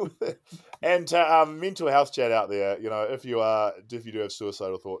And mental health chat out there. If you do have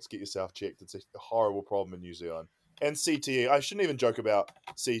suicidal thoughts, get yourself checked. It's a horrible problem in New Zealand. And CTE. I shouldn't even joke about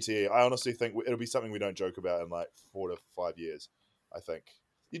CTE. I honestly think it'll be something we don't joke about in like 4 to 5 years. I think.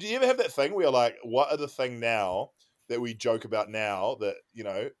 Do you ever have that thing where you're like, what are the thing now that we joke about now that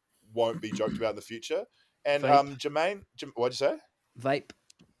won't be joked about in the future? And Vape. Jermaine, what'd you say? Vape.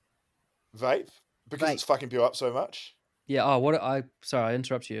 Vape, because Vape. it's fucking people up so much. Yeah. Oh, what? Sorry, I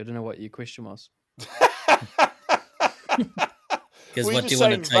interrupted you. I don't know what your question was. Because Were you what do just you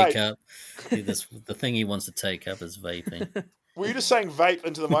want to saying take vape? up? The thing he wants to take up is vaping. Were you just saying vape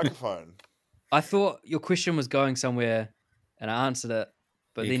into the microphone? I thought your question was going somewhere, and I answered it,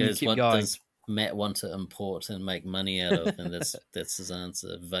 but then you Because kept what going. does Matt want to import and make money out of? And that's his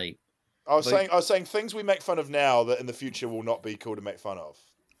answer. Vape. I was Vape. saying things we make fun of now that in the future will not be cool to make fun of.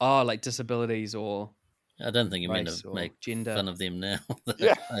 Oh, like disabilities or I don't think you meant race to or make gender. fun of them now.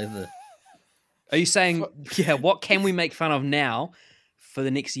 Yeah. Either. Are you saying, yeah, what can we make fun of now for the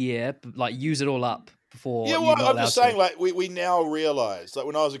next year? Like, use it all up before Yeah, you're well, not I'm allowed just saying, to. like, we now realise, like,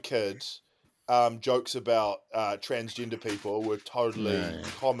 when I was a kid, jokes about transgender people were totally No.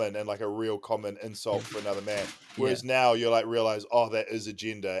 common and, like, a real common insult for another man. Yeah. Whereas now you're, like, realise, oh, that is a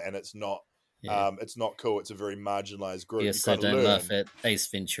gender and it's not Yeah. it's not cool. It's a very marginalised group. Yeah, You so kind of don't learn. laugh at Ace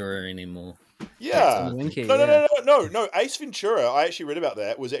Ventura anymore. Yeah. Tim Winky, No, yeah. no. Ace Ventura, I actually read about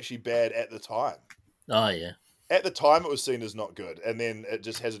that, was actually bad at the time. Oh, yeah. At the time, it was seen as not good, and then it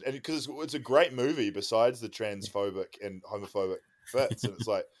just hasn't. Because it's a great movie, besides the transphobic and homophobic bits, and it's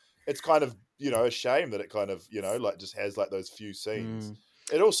like it's kind of a shame that it kind of like just has like those few scenes.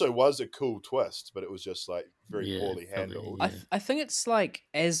 It also was a cool twist, but it was just like very poorly handled. Yeah. I think it's like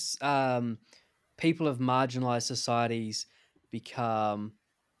as people of marginalized societies become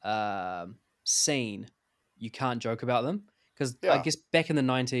seen, you can't joke about them. Because I Yeah, guess back in the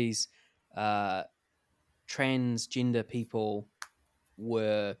 90s, transgender people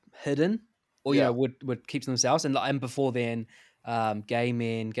were hidden or yeah, would keep to themselves, and before then gay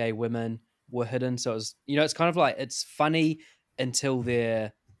men, gay women were hidden, so it was it's kind of like it's funny until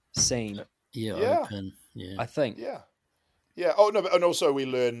they're seen. Yeah, yeah, open. Yeah. I think. yeah. Oh no, and also we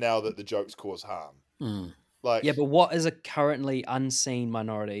learn now that the jokes cause harm. Mm. Like, Yeah, but what is a currently unseen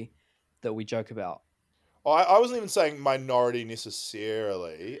minority that we joke about? I wasn't even saying minority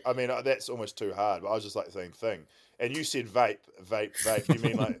necessarily. I mean, that's almost too hard. But I was just like saying thing. And you said vape. Do you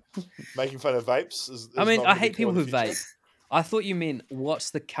mean like making fun of vapes? Is I mean, not I going to be hate cool people in the who future? vape. I thought you meant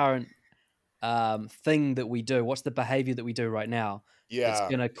what's the current thing that we do? What's the behavior that we do right now that's Yeah,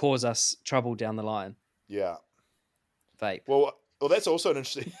 going to cause us trouble down the line? yeah. Vape. Well, that's also an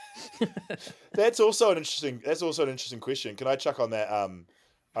interesting. That's also an interesting question. Can I chuck on that?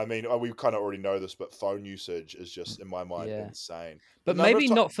 I mean, we kind of already know this, but phone usage is just in my mind Yeah. insane. The But number of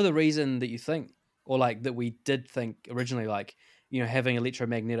maybe not for the reason that you think, or like that we did think originally, like having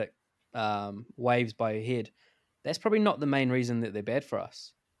electromagnetic waves by your head. That's probably not the main reason that they're bad for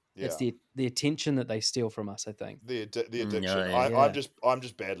us. It's yeah, the attention that they steal from us, I think. the addiction. yeah. I'm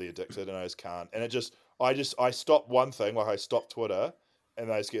just badly addicted, and I just can't. And I stop one thing, like I stop Twitter,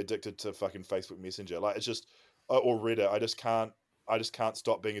 and I just get addicted to fucking Facebook Messenger. Like it's just or Reddit. I just can't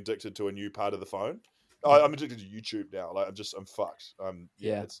stop being addicted to a new part of the phone. I'm addicted to YouTube now. Like I'm fucked.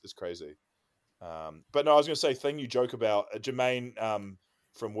 Yeah. It's crazy. But no, I was going to say thing you joke about. Jermaine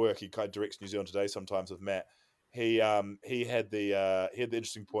from work, he kind of directs New Zealand Today sometimes with Matt. He had the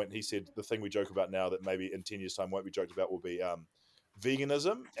interesting point. He said the thing we joke about now that maybe in 10 years' time won't be joked about will be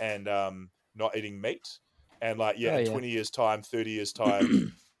veganism and not eating meat. And like Oh, in yeah. 20 years' time, 30 years'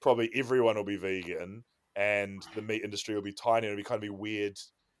 time, probably everyone will be vegan, and the meat industry will be tiny. It'll be kind of be weird.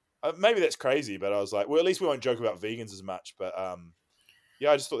 Maybe that's crazy, but I was like, well, at least we won't joke about vegans as much. But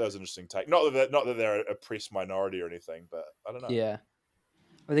yeah, I just thought that was an interesting take. Not that they're a oppressed minority or anything, but I don't know. Yeah.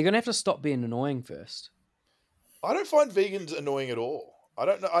 Are they going to have to stop being annoying first? I don't find vegans annoying at all. I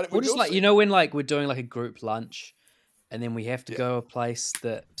don't know. Or just like, when like we're doing like a group lunch and then we have to go to a place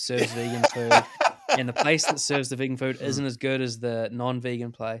that serves vegan food and the place that serves the vegan food isn't as good as the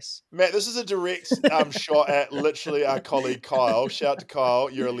non-vegan place. Matt, this is a direct shot at literally our colleague Kyle. Shout out to Kyle.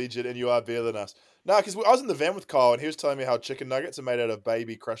 You're a legend and you are better than us. No, because I was in the van with Kyle and he was telling me how chicken nuggets are made out of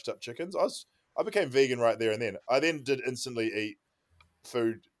baby crushed up chickens. I became vegan right there and then. I then did instantly eat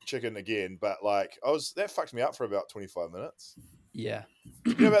chicken again, but like that fucked me up for about 25 minutes. Yeah.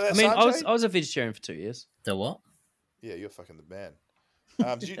 You know about that, I mean, Sanjay? I was a vegetarian for 2 years. The what? Yeah, you're fucking the man.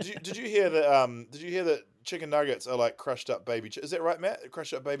 Did you hear that? Did you hear that chicken nuggets are like crushed up baby? Is that right, Matt?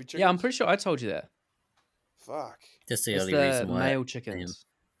 Crushed up baby chickens. Yeah, I'm pretty sure I told you that. Fuck. That's the It's only the reason why. male chickens.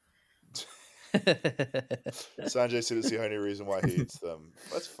 Sanjay said it's the only reason why he eats them.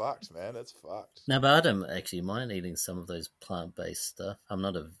 That's fucked, man. That's fucked. No, but I don't actually mind eating some of those plant-based stuff. I'm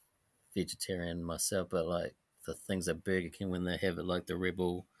not a vegetarian myself, but like the things at Burger King when they have it, like the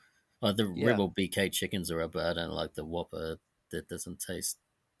Rebel, like the Yeah. Rebel BK chickens are up, but I don't like the Whopper. That doesn't taste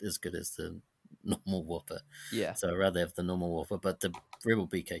as good as the normal Whopper. Yeah. So I'd rather have the normal Whopper, but the Rebel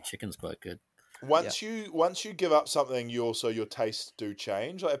BK chicken's quite good. Once you give up something, your tastes do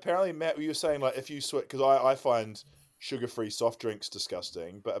change. Like apparently, Matt, you were saying like if you switch, because I find sugar-free soft drinks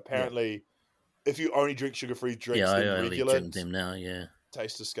disgusting, but apparently if you only drink sugar-free Yeah, drinks, I then only regular drink them now. Yeah.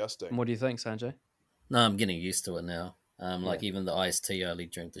 tastes disgusting. And what do you think, Sanjay? No, I'm getting used to it now. Like Yeah. even the iced tea, I only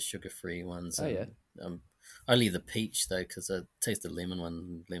drink the sugar-free ones. Oh, yeah. Only the peach though, because I taste the lemon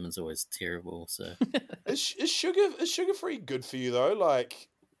one. Lemon's always terrible. So Is sugar-free good for you though? Like,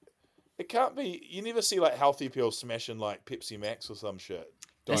 it can't be. You never see like healthy people smashing like Pepsi Max or some shit.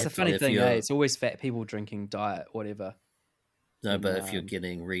 That's the Diet funny If thing, you're- It's always fat people drinking diet, whatever. no, but if you're Um,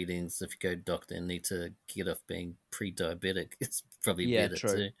 getting readings, if you go to doctor and need to get off being pre-diabetic, it's probably Yeah, better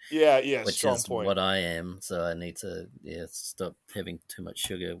true. too. Yeah, Which strong is point. what I am. So I need to stop having too much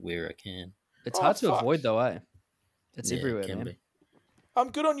sugar where I can. It's Oh, hard to fuck. avoid, though, eh? It's Yeah, everywhere, it can man.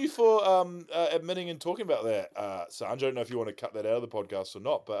 be. Good on you for admitting and talking about that, Sanj. I don't know if you want to cut that out of the podcast or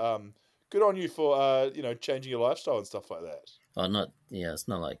not, but good on you for changing your lifestyle and stuff like that. Oh, not it's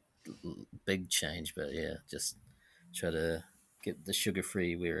not like big change, but yeah, just try to get the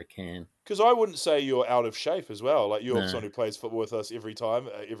sugar-free where I can. Because I wouldn't say you're out of shape as well. Like you're No. someone who plays football with us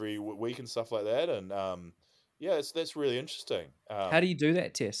every week and stuff like that. And that's really interesting. How do you do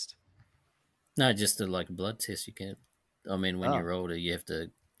that test? No, just like a blood test. You can. I mean, when Oh. you're older, you have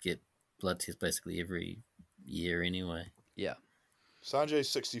to get blood tests basically every year anyway. Yeah. Sanjay's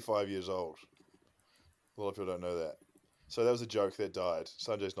 65 years old. A lot of people don't know that. So that was a joke that died.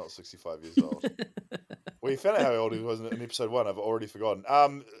 Sanjay's not 65 years old. Well, you found out how old he was in episode 1. I've already forgotten.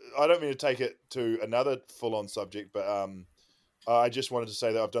 I don't mean to take it to another full-on subject, but I just wanted to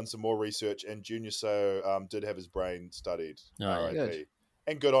say that I've done some more research, and Junior So did have his brain studied. Oh, yeah. RIP. Good.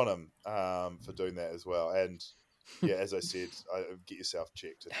 And good on him for doing that as well. And yeah, as I said, get yourself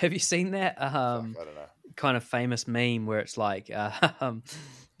checked. Have you seen that Fuck, I don't know. kind of famous meme where it's like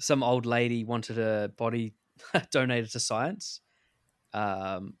some old lady wanted a body donated to science,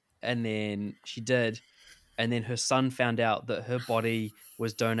 and then she did, and then her son found out that her body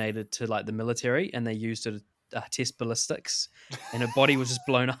was donated to like the military, and they used it to test ballistics, and her body was just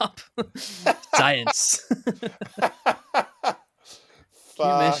blown up. Science. Can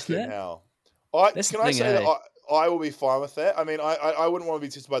you imagine Fucking that? hell. That's the Can I thing, say eh? that I will be fine with that? I mean, I wouldn't want to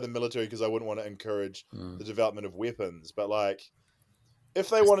be tested by the military because I wouldn't want to encourage the development of weapons. But like, if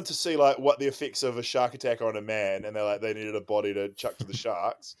they wanted to see like what the effects of a shark attack are on a man, and they needed a body to chuck to the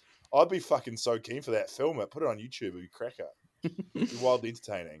sharks, I'd be fucking so keen for that. Film it, put it on YouTube, it'd be cracker. It'd be wildly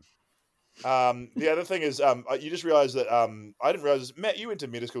entertaining. The other thing is, you just realised that I didn't realise, Matt, you went to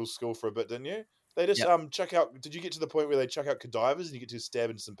medical school for a bit, didn't you? They just Yep. chuck out. Did you get to the point where they chuck out cadavers and you get to stab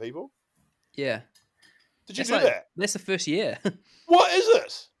into some people? Yeah. Did you That's do like- that? That's the first year. What is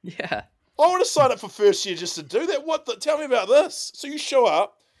it? Yeah. I want to sign up for first year just to do that. Tell me about this. So you show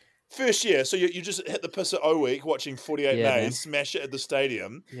up first year, so you just hit the piss at O week watching 48 Yeah, man. Mays, smash it at the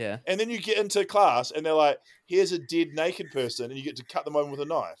stadium, Yeah. and then you get into class and they're like, "Here's a dead naked person," and you get to cut them open with a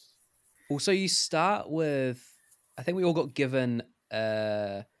knife. Also, you start with, I think we all got given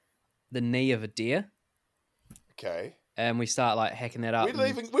the knee of a deer, Okay. and we start like hacking that up. Where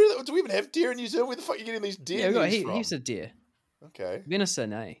do we even have deer in New Zealand? Where the fuck are you getting these deer Yeah, we got knees from? heaps of deer. Okay.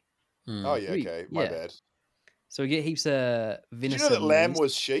 Venison, eh? Oh yeah. Okay. My Yeah. bad. So we get heaps of Did venison. you know that lamb knees.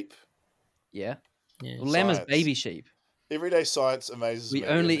 was sheep? Yeah. Yeah. Well, lamb is Science. baby sheep. Everyday science amazes We me.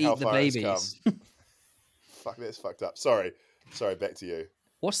 only and how eat the far it's babies. come. Fuck, that's fucked up. Sorry. Back to you.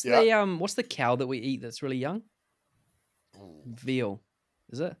 What's Yeah. what's the cow that we eat that's really young? Ooh, Veal.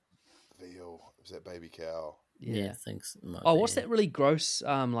 Is it? veal. Is that baby cow? Yeah, thanks. it might Oh, be, what's yeah. that really gross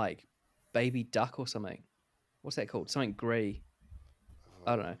like baby duck or something? What's that called? Something grey.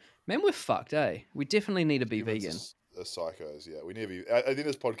 I don't know. Man, we're fucked, eh? We definitely need to be Humans vegan. Are psychos. Yeah, we need to be. At the end of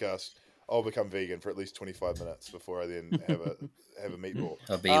this podcast, I'll become vegan for at least 25 minutes before I then have a meatball.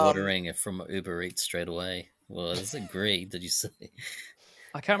 I'll be ordering it from Uber Eats straight away. Well, is it great? Did you say?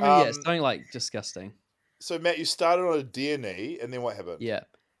 I can't remember. It's something like disgusting. So Matt, you started on a deer knee, and then what happened? Yeah.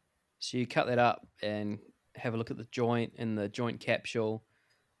 So you cut that up and have a look at the joint and the joint capsule.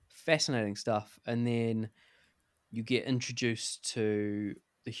 Fascinating stuff. And then you get introduced to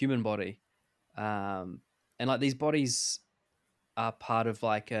the human body. And like these bodies are part of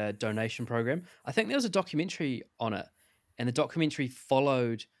like a donation program. I think there was a documentary on it, and the documentary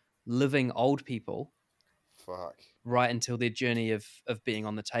followed living old people Fuck. right until their journey of being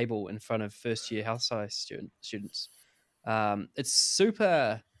on the table in front of first year health science students. It's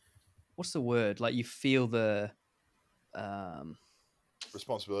super. What's the word? Like you feel the. Um,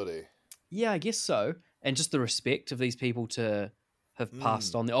 Responsibility. yeah, I guess so, and just the respect of these people to have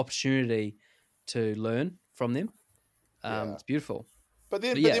passed on the opportunity to learn from them. Yeah. It's beautiful. But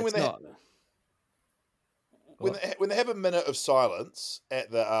then, But yeah, when it's not. when they have a minute of silence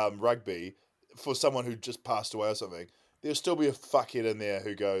at the rugby for someone who just passed away or something, there'll still be a fuckhead in there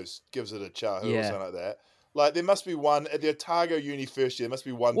who gives it a chahu or Yeah. something like that. Like there must be one at the Otago Uni first year. There must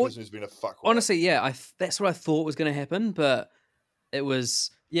be one Well, person who's been a fuckwit. Honestly, yeah, that's what I thought was going to happen, but it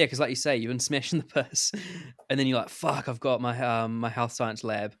was because like you say, you've been smashing the piss, and then you're like, "Fuck, I've got my my health science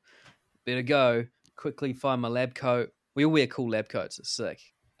lab. Better go quickly find my lab coat." We all wear cool lab coats. It's sick.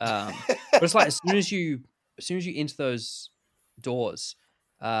 But it's like as soon as you enter those doors,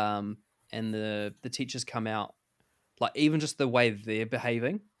 and the teachers come out, like even just the way they're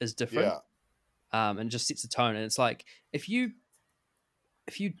behaving is different. Yeah. And just sets a tone. And it's like if you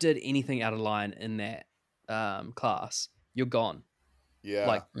did anything out of line in that class, you're gone. Yeah.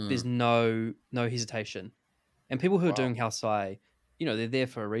 Like there's no hesitation. And people who are Wow. doing house sci, they're there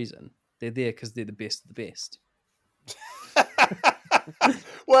for a reason. They're there because they're the best of the best.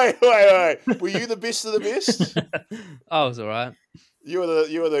 Wait. Were you the best of the best? I was all right. You were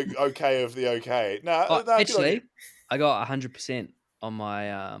the okay of the okay. No, Actually, I got 100% on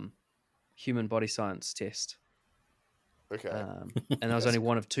my human body science test. Okay. And I was only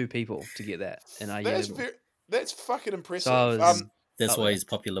one of two people to get that in our year level. That's fucking impressive. So that's why he's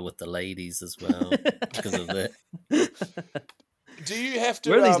popular with the ladies as well because of that. Do you have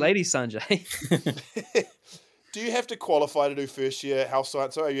to? Where are these ladies, Sanjay? Do you have to qualify to do first year health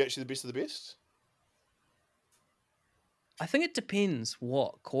science? Or are you actually the best of the best? I think it depends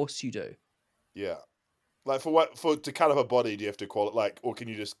what course you do. Yeah, like to cut up a body, do you have to qualify? Or can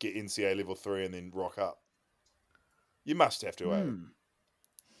you just get NCA level 3 and then rock up? You must have to, eh?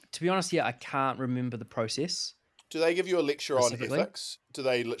 To be honest, yeah, I can't remember the process. Do they give you a lecture on ethics? Do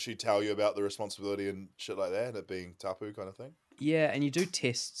they literally tell you about the responsibility and shit like that, and it being tapu kind of thing? Yeah, and you do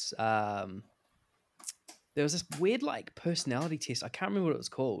tests. There was this weird personality test. I can't remember what it was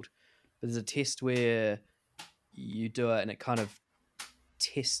called, but there's a test where you do it and it kind of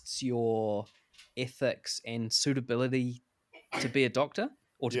tests your ethics and suitability to be a doctor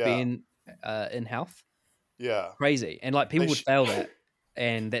or to be in health. Yeah, crazy. And people would fail that,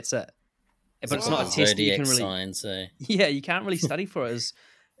 and that's it. But it's not a test that you can really. Science, eh? Yeah, you can't really study for it.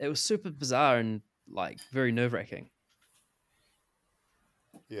 It was super bizarre and very nerve wracking.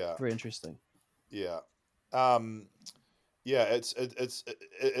 Yeah, very interesting. Yeah, yeah. It's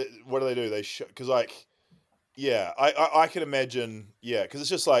what do they do? They because I can imagine. Yeah, because it's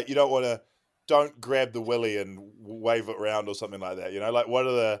just you don't grab the willy and wave it around or something like that. What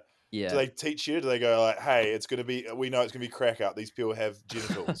are the Yeah. Do they teach you? Do they go hey, we know it's gonna be crack out. These people have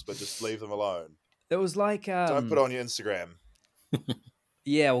genitals, but just leave them alone. It was don't put it on your Instagram.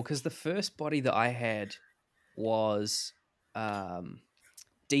 Yeah, well, because the first body that I had was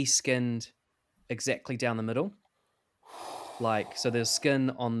de-skinned exactly down the middle. So there's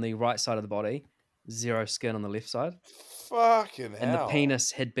skin on the right side of the body, zero skin on the left side. Fucking hell. And the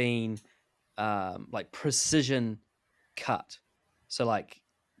penis had been precision cut. So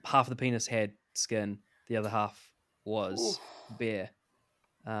half of the penis had skin, the other half was bare.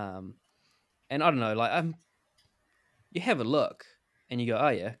 And I don't know, you have a look and you go, oh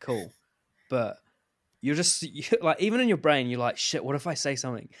yeah, cool. But you're just even in your brain, you're like, shit, what if I say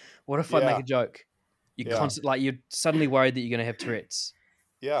something? What if I make a joke? You're constantly you're suddenly worried that you're gonna have Tourette's.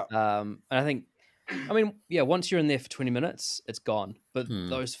 Yeah. And I think once you're in there for 20 minutes, it's gone. But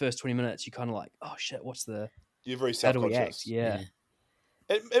those first 20 minutes, you're kind of oh shit, you're very how do we self-conscious. act? Yeah.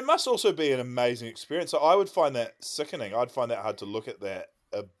 It must also be an amazing experience. So I would find that sickening. I'd find that hard to look at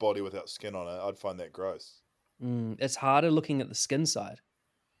a body without skin on it. I'd find that gross. It's harder looking at the skin side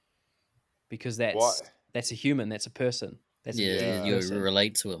because that's a human, that's a person. That's you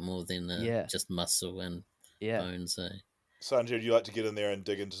relate to it more than just muscle and yeah. bones. Eh? Sanjay, do you like to get in there and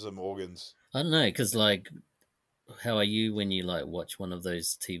dig into some organs? I don't know, because how are you when you watch one of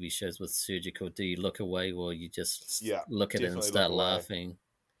those TV shows with surgical? Do you look away or you just look at it and start laughing?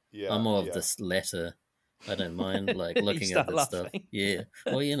 Yeah, I'm more of this latter. I don't mind looking at that laughing. stuff. Yeah.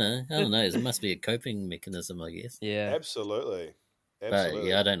 Well, I don't know. It must be a coping mechanism, I guess. Yeah. Absolutely. But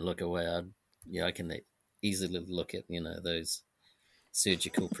I don't look away. I can easily look at those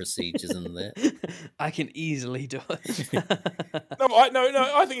surgical procedures and that. I can easily do it. No,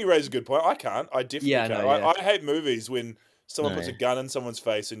 I think you raise a good point. I can't. I definitely can't. No, yeah. I hate movies when someone No, puts a yeah. gun in someone's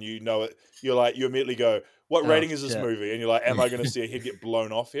face and you know it, you immediately go, what Oh, rating is this shit. movie? And you're like, am I going to see a head get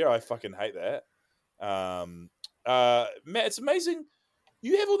blown off here? I fucking hate that. Matt, it's amazing.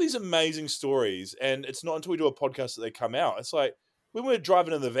 You have all these amazing stories, and it's not until we do a podcast that they come out. It's like when we're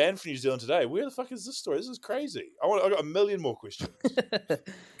driving in the van from New Zealand today, where the fuck is this story? This is crazy. I got a million more questions.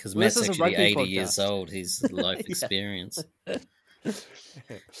 Because Well, this Matt's is a actually rugby 80 years podcast. old. He's life Yeah. experience.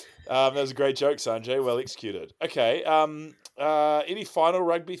 That was a great joke, Sanjay. Well executed. Okay. Any final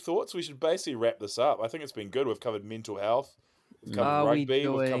rugby thoughts? We should basically wrap this up. I think it's been good. We've covered mental health. We've covered Are we rugby.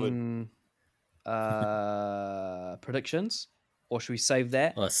 We've covered. doing predictions, or should we save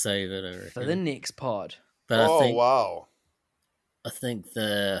that I'll save it, I for the reckon. next pod? But Oh wow! I think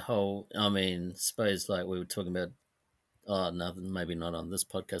the whole, I mean, suppose like we were talking about, no, maybe not on this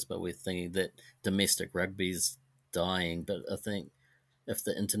podcast, but we're thinking that domestic rugby's dying. But I think if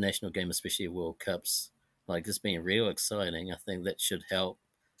the international game, especially World Cups, like it's been real exciting, I think that should help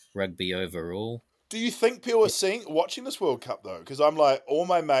rugby overall. Do you think people are watching this World Cup though? Because I'm like, all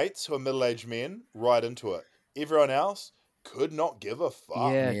my mates who are middle-aged men, right into it. Everyone else could not give a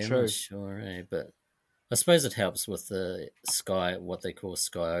fuck. Yeah, I'm true. not sure, but I suppose it helps with the Sky, what they call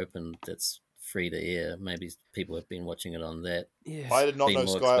Sky Open, that's free to air. Maybe people have been watching it on that. Yeah. I did not Be know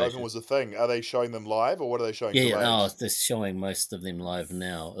more Sky Open exposure. was a thing. Are they showing them live, or what are they showing? Yeah, Delayed? they're showing most of them live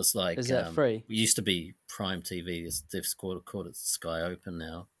now. It's like Is that free? It used to be Prime TV. They've called it Sky Open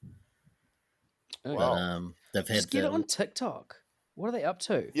now. Okay. Wow. They've had Just get it on TikTok. What are they up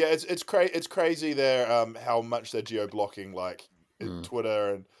to? Yeah, it's crazy there how much they're geo blocking like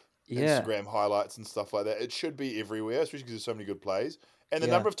Twitter and Yeah. Instagram highlights and stuff like that. It should be everywhere, especially because there's so many good plays. And the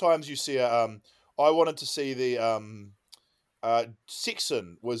Yeah. number of times you see I wanted to see the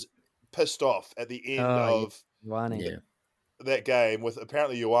Sexton was pissed off at the end of Ioane. that game with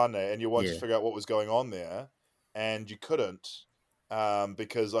apparently Ioane, and you wanted to Yeah. figure out what was going on there, and you couldn't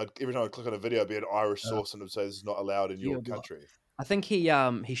because every time I click on a video, it'd be an Irish source and it would say this is not allowed in your Geo-block. country. I think he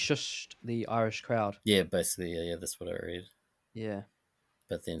shushed the Irish crowd. Yeah, basically, yeah, that's what I read. Yeah.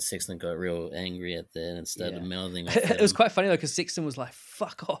 But then Sexton got real angry at that and started Yeah. mouthing off It was him. quite funny though, because Sexton was like,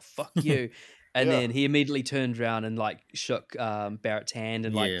 "Fuck off, fuck you," and Yeah. then he immediately turned around and like shook Barrett's hand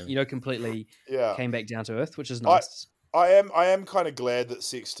and Yeah. completely Yeah. came back down to earth, which is nice. I am kind of glad that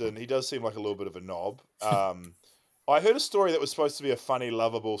Sexton, he does seem like a little bit of a knob. I heard a story that was supposed to be a funny,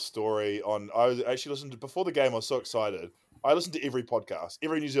 lovable story I was actually listening to before the game. I was so excited. I listened to every podcast,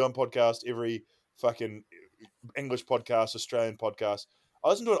 every New Zealand podcast, every fucking English podcast, Australian podcast. I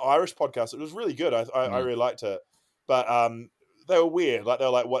listened to an Irish podcast. It was really good. I really liked it. But they were weird. Like they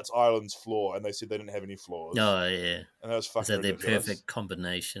were like, "What's Ireland's flaw?" And they said they didn't have any flaws. Oh, yeah. And that was fucking So their ridiculous. perfect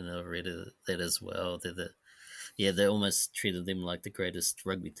combination. I read that as well. They almost treated them like the greatest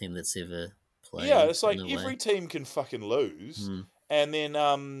rugby team that's ever played. Yeah, it's like in a every way. team can fucking lose. Mm. And then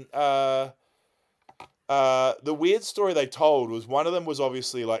the weird story they told was one of them was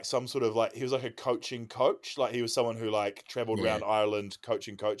obviously like some sort of like he was like a coaching coach, like he was someone who like traveled Yeah. around Ireland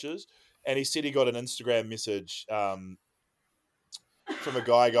coaching coaches, and he said he got an Instagram message from a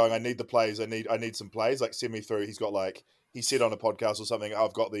guy going, "I need the plays, I need some plays, like send me through." He's got like he said on a podcast or something,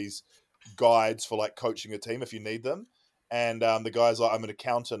 "I've got these guides for like coaching a team if you need them." And the guy's like, "I'm an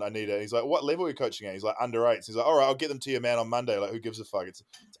accountant, I need it." And he's like, "What level are you coaching at?" He's like, "Under 8s." He's like, "All right, I'll get them to you, man, on Monday." Like, who gives a fuck? It's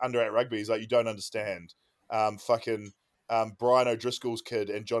under 8 rugby. He's like, "You don't understand. Brian O'Driscoll's kid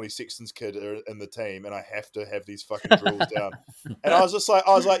and Johnny Sexton's kid are in the team, and I have to have these fucking drills down." And I was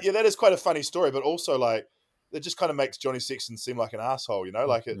like, yeah, that is quite a funny story, but also like it just kind of makes Johnny Sexton seem like an asshole, you know?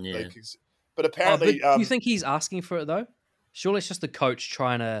 Like it. Yeah. Like, but apparently, do you think he's asking for it though? Surely it's just the coach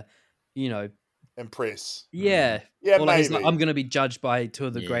trying to, impress. yeah. Yeah, Or like he's maybe. like, I'm going to be judged by two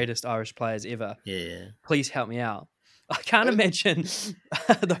of the Yeah. greatest Irish players ever. Yeah. Please help me out. I can't imagine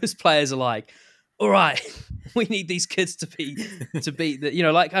those players are like, all right, we need these kids to beat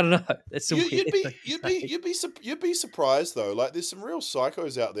the, like, I don't know. It's a weird thing to say. You'd be surprised though. Like, there's some real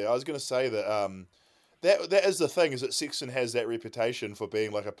psychos out there. I was going to say that that is the thing, is that Sexton has that reputation for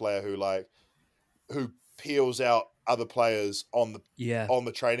being like a player who peels out other players on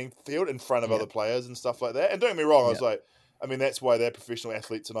the training field in front of other players and stuff like that. And don't get me wrong, I was like, I mean, that's why they're professional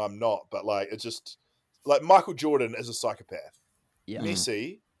athletes and I'm not. But like, it's just like Michael Jordan is a psychopath. Yeah.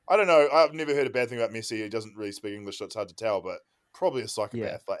 Messi, I don't know. I've never heard a bad thing about Messi. He doesn't really speak English, so it's hard to tell. But probably a psychopath.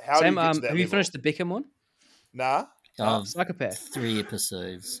 Yeah. Like, how do you get to that have you level? finished the Beckham one? Nah. Psychopath. 3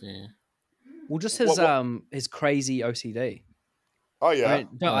 episodes, yeah. Well, just his crazy OCD. Oh yeah.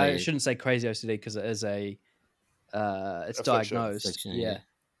 I shouldn't say crazy OCD because it is it's Affliction. diagnosed. Affliction, yeah.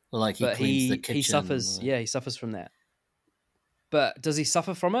 Well, like But cleans the kitchen. he suffers. Yeah, he suffers from that. But does he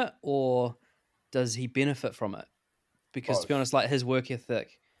suffer from it, or does he benefit from it? because to be Both. honest, like his work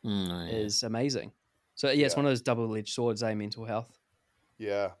ethic Oh, yeah. is amazing. So yeah, it's Yeah. one of those double-edged swords, mental health.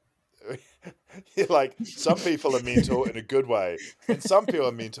 Yeah. Like some people are mental in a good way, and some people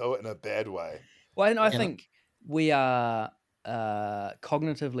are mental in a bad way. Well, and I And think we are a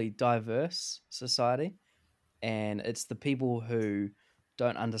cognitively diverse society, and it's the people who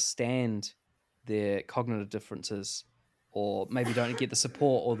don't understand their cognitive differences, or maybe don't get the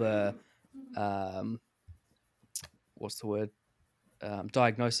support or the um, what's the word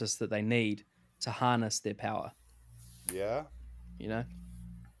diagnosis that they need to harness their power. Yeah. You know,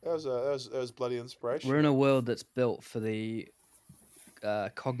 That was bloody we're in a inspirational. world that's built for the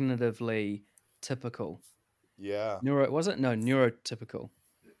cognitively typical. Yeah. Neurotypical,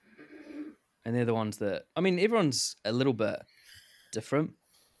 and they're the ones that I mean. Everyone's a little bit different.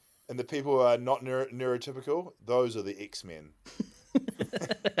 And the people who are not neurotypical, those are the X-Men.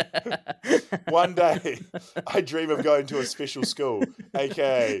 One day, I dream of going to a special school,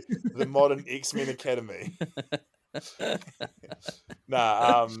 aka the modern X-Men Academy.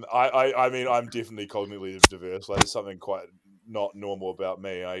 I mean, I'm definitely cognitively diverse. Like, there's something quite not normal about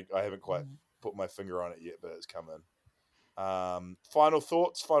me. I haven't quite put my finger on it yet, but it's coming. Final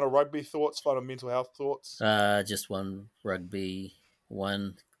thoughts, final rugby thoughts, final mental health thoughts. just one rugby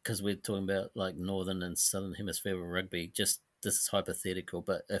one, because we're talking about like northern and southern hemisphere rugby. Just this is hypothetical,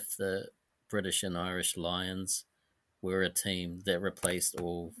 but if the British and Irish Lions were a team that replaced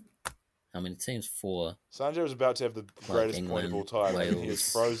all, how many teams? Four, Sanjay was about to have the like greatest point of all England, time, and then he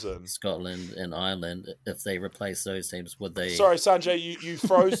was Wales, frozen. Scotland, and Ireland. If they replace those teams, would they? Sorry, Sanjay, you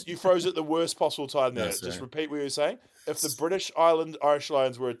froze. You froze at the worst possible time No, there. Just sorry. repeat what you were saying. If the British Irish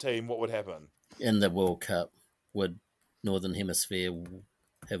Lions were a team, what would happen? In the World Cup, would Northern Hemisphere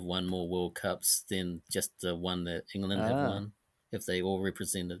have won more World Cups than just the one that England have Ah. won? If they all were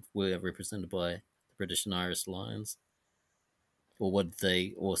represented by the British and Irish Lions, or would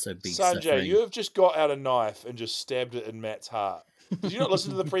they also be Sanjay, you suffering? have just got out a knife and just stabbed it in Matt's heart. Did you not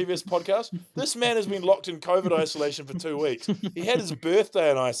listen to the previous podcast? This man has been locked in COVID isolation for 2 weeks. He had his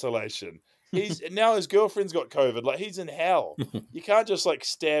birthday in isolation. He's now his girlfriend's got COVID. Like, he's in hell. You can't just like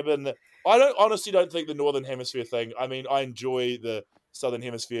stab in. I honestly don't think the Northern Hemisphere thing. I mean, I enjoy the Southern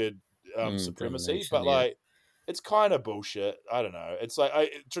Hemisphere supremacy, Domination, but yeah, like, it's kind of bullshit. I don't know. It's like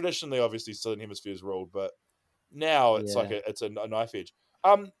traditionally, obviously, Southern Hemisphere's ruled, but now it's like Yeah. it's a knife edge.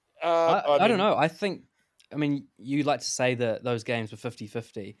 Um, I I don't mean, know. I mean, you like to say that those games were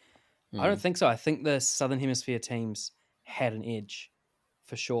 50-50. I don't mm. think so. I think the Southern Hemisphere teams had an edge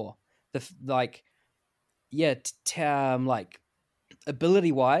for sure. Like, yeah, like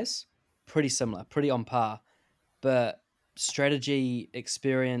ability wise, pretty similar, pretty on par, but strategy,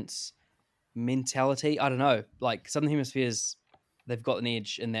 experience, mentality, I don't know. Like Southern Hemispheres, they've got an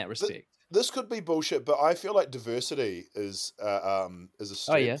edge in that respect. this could be bullshit, but I feel like diversity is a Oh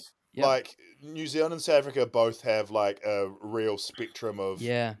yeah, strength. yep, Like New Zealand and South Africa both have like a real spectrum of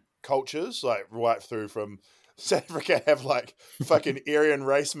yeah. cultures, like right through from South Africa have like fucking Aryan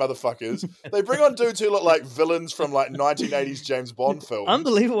race motherfuckers. They bring on dudes who look like villains from like 1980s James Bond films.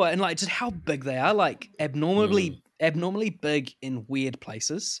 Unbelievable, and like just how big they are, like Mm. abnormally big in weird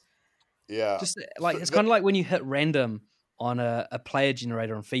places. Yeah. Just like it's kind of like when you hit random on a player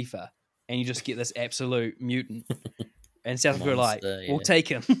generator on FIFA, and you just get this absolute mutant. And South Africa are like, Monster, we'll yeah, take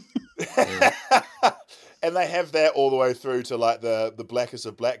him. yeah. And they have that all the way through to like the blackest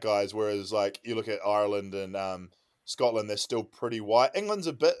of black guys, whereas like you look at Ireland and Scotland, they're still pretty white. England's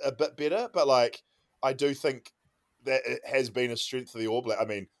a bit better, but like I do think that it has been a strength for the All Black. I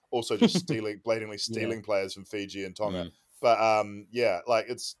mean, also just blatantly Yeah. stealing players from Fiji and Tonga. Mm. But yeah, like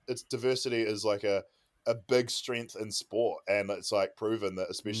it's diversity is like a big strength in sport, and it's like proven that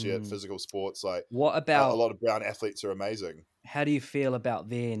especially at Mm. physical sports, like What a about lot of brown athletes are amazing. how do you feel about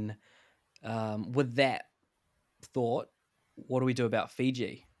then with that thought? What do we do about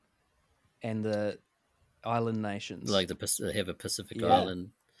Fiji and the island nations? Like they have a Pacific Yeah.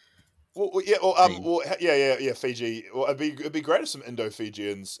 Island Yeah, team. yeah. Fiji. Well, it'd be great if some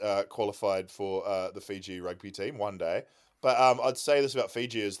Indo-Fijians qualified for the Fiji rugby team one day. But I'd say this about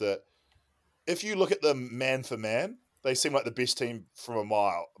Fiji is that if you look at them man for man, they seem like the best team from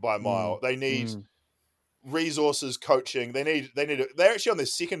by a mile. Mm, They need mm, resources, coaching. They're actually on their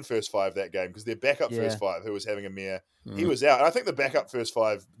second first five that game because their backup first yeah. five, who was having a mare, he Mm. was out. And I think the backup first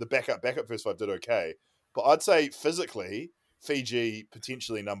five did okay. But I'd say physically, Fiji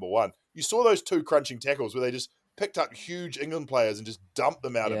potentially number one. You saw those two crunching tackles where they just picked up huge England players and just dumped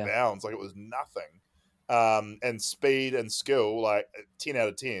them out of Yeah. bounds like it was nothing. And speed and skill, like 10 out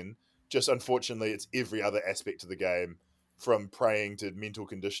of 10. Just unfortunately, it's every other aspect of the game from praying to mental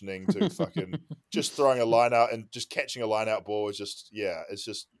conditioning to fucking just throwing a line out and just catching a line out ball is just, yeah, it's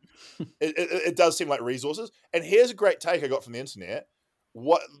just, it does seem like resources. And here's a great take I got from the internet.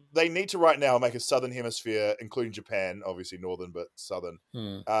 What they need to right now make a southern hemisphere, including Japan, obviously northern, but southern,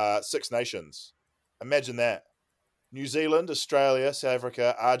 6 nations. Imagine that. New Zealand, Australia, South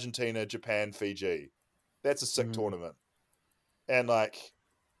Africa, Argentina, Japan, Fiji. That's a sick tournament. And like,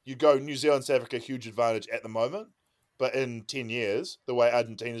 you go New Zealand, South Africa, huge advantage at the moment. But in 10 years, the way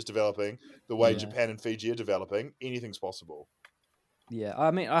Argentina's developing, the way Japan and Fiji are developing, anything's possible. Yeah,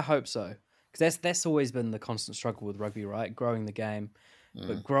 I mean, I hope so. Because that's always been the constant struggle with rugby, right? Growing the game,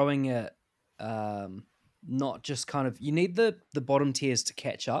 but growing it, not just kind of, you need the bottom tiers to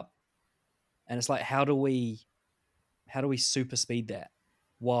catch up. And it's like, how do we super speed that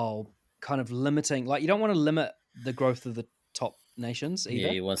while kind of limiting, like, you don't want to limit the growth of the top nations either.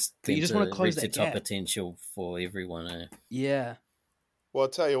 Yeah, you want but you just them want to to close reach the that top gap. potential for everyone. Eh? Yeah. Well, I'll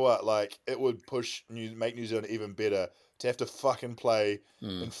tell you what, like, it would make New Zealand even better to have to fucking play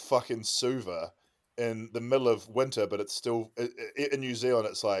in fucking Suva in the middle of winter, but it's still, in New Zealand,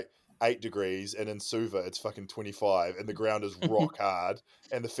 it's like 8 degrees, and in Suva, it's fucking 25, and the ground is rock hard,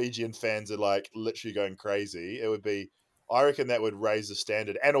 and the Fijian fans are, like, literally going crazy. It would be, I reckon that would raise the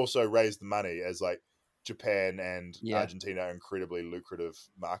standard, and also raise the money, as, like, Japan and Argentina are incredibly lucrative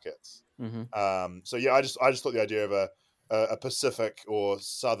markets. So, yeah, I just thought the idea of a Pacific or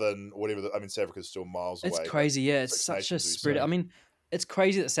Southern, whatever. I mean, South Africa's still miles away. It's crazy, yeah. It's 6 such a nations, spread. I mean, it's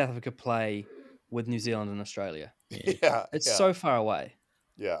crazy that South Africa play with New Zealand and Australia. Yeah, it's so far away.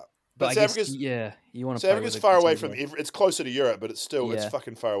 Yeah, but I guess, you want to play with South Africa's far away from. It's closer to Europe, but it's still it's Yeah.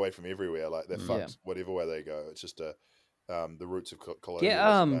 fucking far away from everywhere. Like they're fucked whatever way they go. It's just the roots of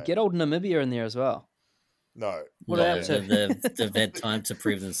colonialism. Get old Namibia in there as well. No, What No, are they up to? they've had time to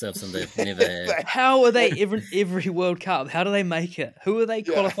prove themselves, and they've never had. How are they every World Cup? How do they make it? Who are they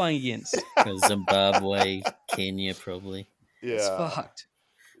qualifying against? Zimbabwe, Kenya, probably. Yeah, It's fucked.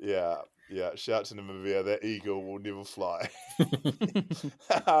 Yeah. Shout out to Namibia. That eagle will never fly.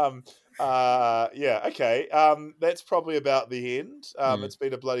 Yeah. Okay. That's probably about the end. It's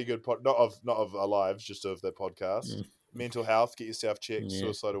been a bloody good not of our lives, just of the podcast. Mental health. Get yourself checked.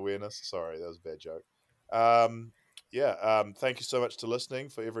 Suicide awareness. Sorry, that was a bad joke. Thank you so much to listening.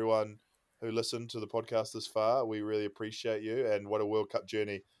 For everyone who listened to the podcast this far, we really appreciate you. And what a World Cup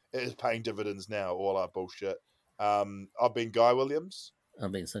journey! It is paying dividends now. All our bullshit. I've been Guy Williams.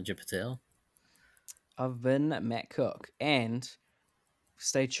 I've been Sanjay Patel. I've been Matt Cook, and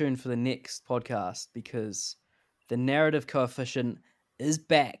stay tuned for the next podcast because the narrative coefficient is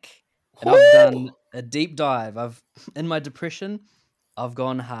back, and I've done a deep dive. In my depression, I've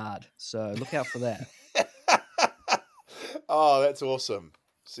gone hard, so look out for that. Oh, that's awesome.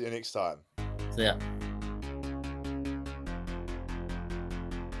 See you next time. So, yeah.